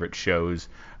his favorite shows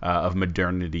of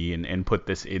modernity, and put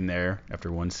this in there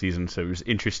after one season. So it was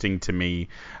interesting to me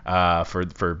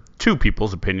for two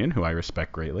people's opinion, who I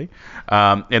respect greatly.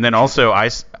 And then also I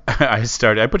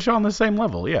put you on the same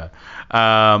level, yeah.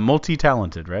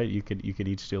 Multi-talented, right? You could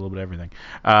each do a little bit of everything.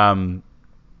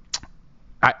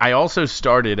 I also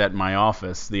started at my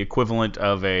office the equivalent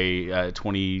of a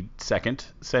 22nd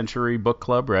century book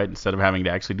club, right? Instead of having to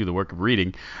actually do the work of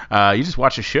reading, you just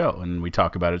watch a show and we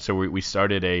talk about it. So we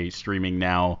started a Streaming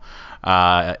Now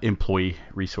employee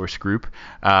resource group,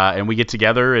 and we get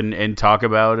together and talk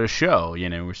about a show.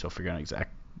 We're still figuring out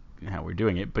exactly how we're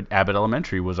doing it, but Abbott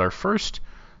Elementary was our first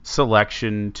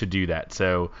selection to do that.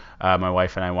 So my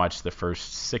wife and I watched the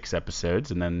first 6 episodes,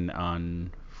 and then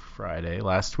on Friday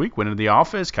last week went into the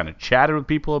office, kind of chatted with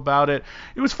people about it.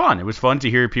 It was fun. It was fun to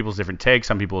hear people's different takes.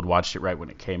 Some people had watched it right when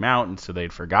it came out, and so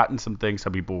they'd forgotten some things.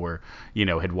 Some people were,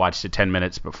 had watched it 10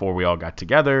 minutes before we all got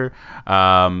together.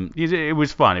 It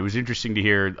was fun. It was interesting to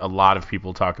hear a lot of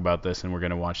people talk about this, and we're going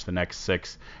to watch the next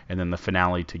 6 and then the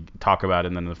finale to talk about it,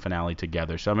 and then the finale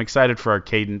together. So I'm excited for our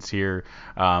cadence here,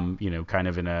 kind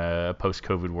of in a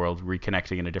post-COVID world,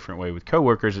 reconnecting in a different way with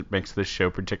coworkers. It makes this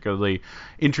show particularly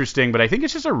interesting, but I think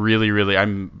it's just a really,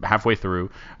 I'm halfway through,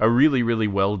 a really, really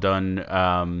well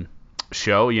done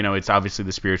show. It's obviously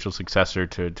the spiritual successor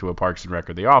to a Parks and Rec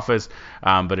or The Office,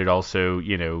 but it also,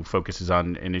 focuses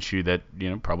on an issue that,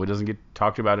 probably doesn't get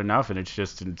talked about enough, and it's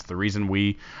the reason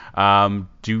we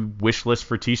do wish lists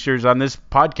for t-shirts on this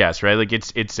podcast, right? Like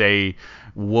it's a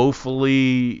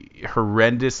woefully,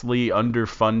 horrendously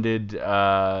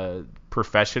underfunded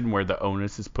profession where the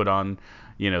onus is put on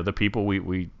the people.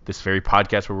 We this very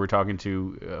podcast where we're talking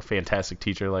to a fantastic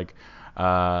teacher like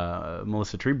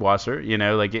Melissa Triebwasser,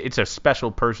 it's a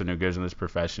special person who goes in this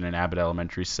profession, and Abbott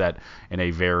Elementary set in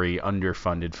a very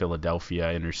underfunded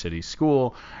Philadelphia inner city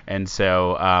school. And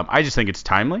so I just think it's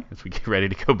timely as we get ready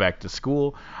to go back to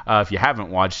school. If you haven't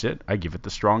watched it, I give it the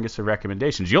strongest of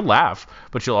recommendations. You'll laugh,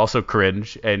 but you'll also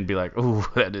cringe and be like, "Ooh,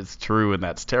 that is true and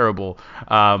that's terrible."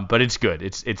 But it's good.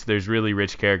 There's really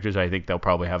rich characters. I think they'll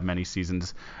probably have many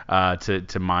seasons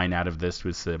to mine out of this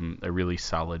with a really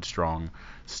solid, strong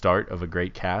start of a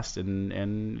great cast,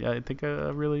 and I think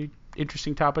a really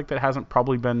interesting topic that hasn't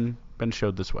probably been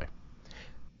showed this way.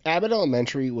 Abbott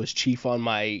Elementary was chief on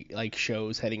my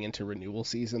shows heading into renewal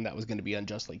season that was going to be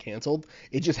unjustly canceled.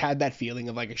 It just had that feeling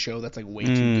of a show that's way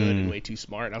too good and way too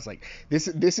smart. And I was like, this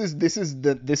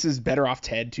is Better Off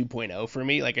Ted 2.0 for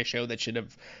me, a show that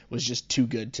was just too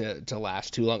good to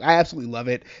last too long. I absolutely love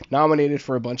it. Nominated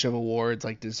for a bunch of awards,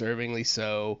 deservingly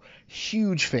so.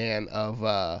 Huge fan of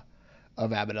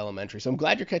Abbott Elementary. So I'm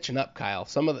glad you're catching up, Kyle.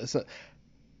 Some of the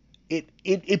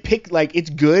it picked it's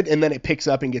good, and then it picks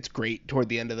up and gets great toward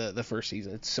the end of the first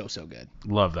season. It's so good.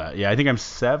 Love that. Yeah, I think I'm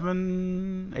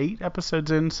 7-8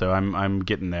 episodes in, so I'm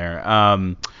getting there.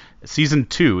 Season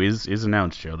 2 is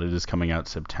announced, Gerald. It is coming out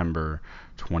September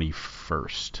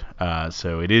 21st.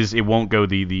 So it won't go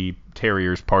the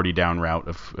Terriers party down route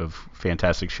of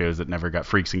fantastic shows that never got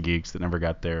Freaks and Geeks, that never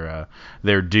got their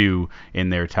due in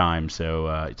their time.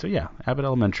 So yeah, Abbott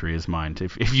Elementary is mine.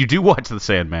 If you do watch The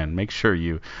Sandman, make sure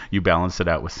you balance it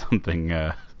out with something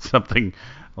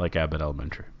like Abbott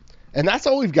Elementary. And that's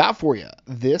all we've got for you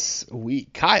this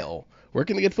week. Kyle, where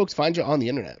can the good folks find you on the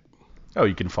internet? Oh,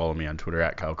 you can follow me on Twitter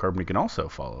at Kyle Carbon. You can also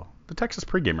follow the Texas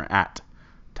Pregamer at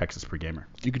Texas Pregamer.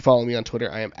 You can follow me on Twitter.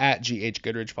 I am at GH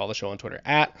Goodridge. Follow the show on Twitter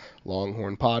at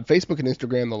Longhorn Pod. Facebook and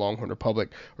Instagram, The Longhorn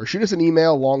Republic. Or shoot us an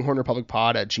email,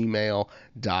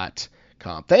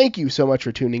 longhornrepublicpod@gmail.com. Thank you so much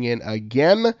for tuning in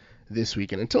again this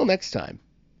week. And until next time,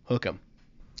 hook 'em.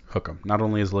 Hook 'em. Not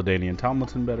only is LaDainian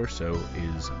Tomlinson better, so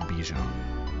is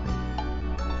Bijan.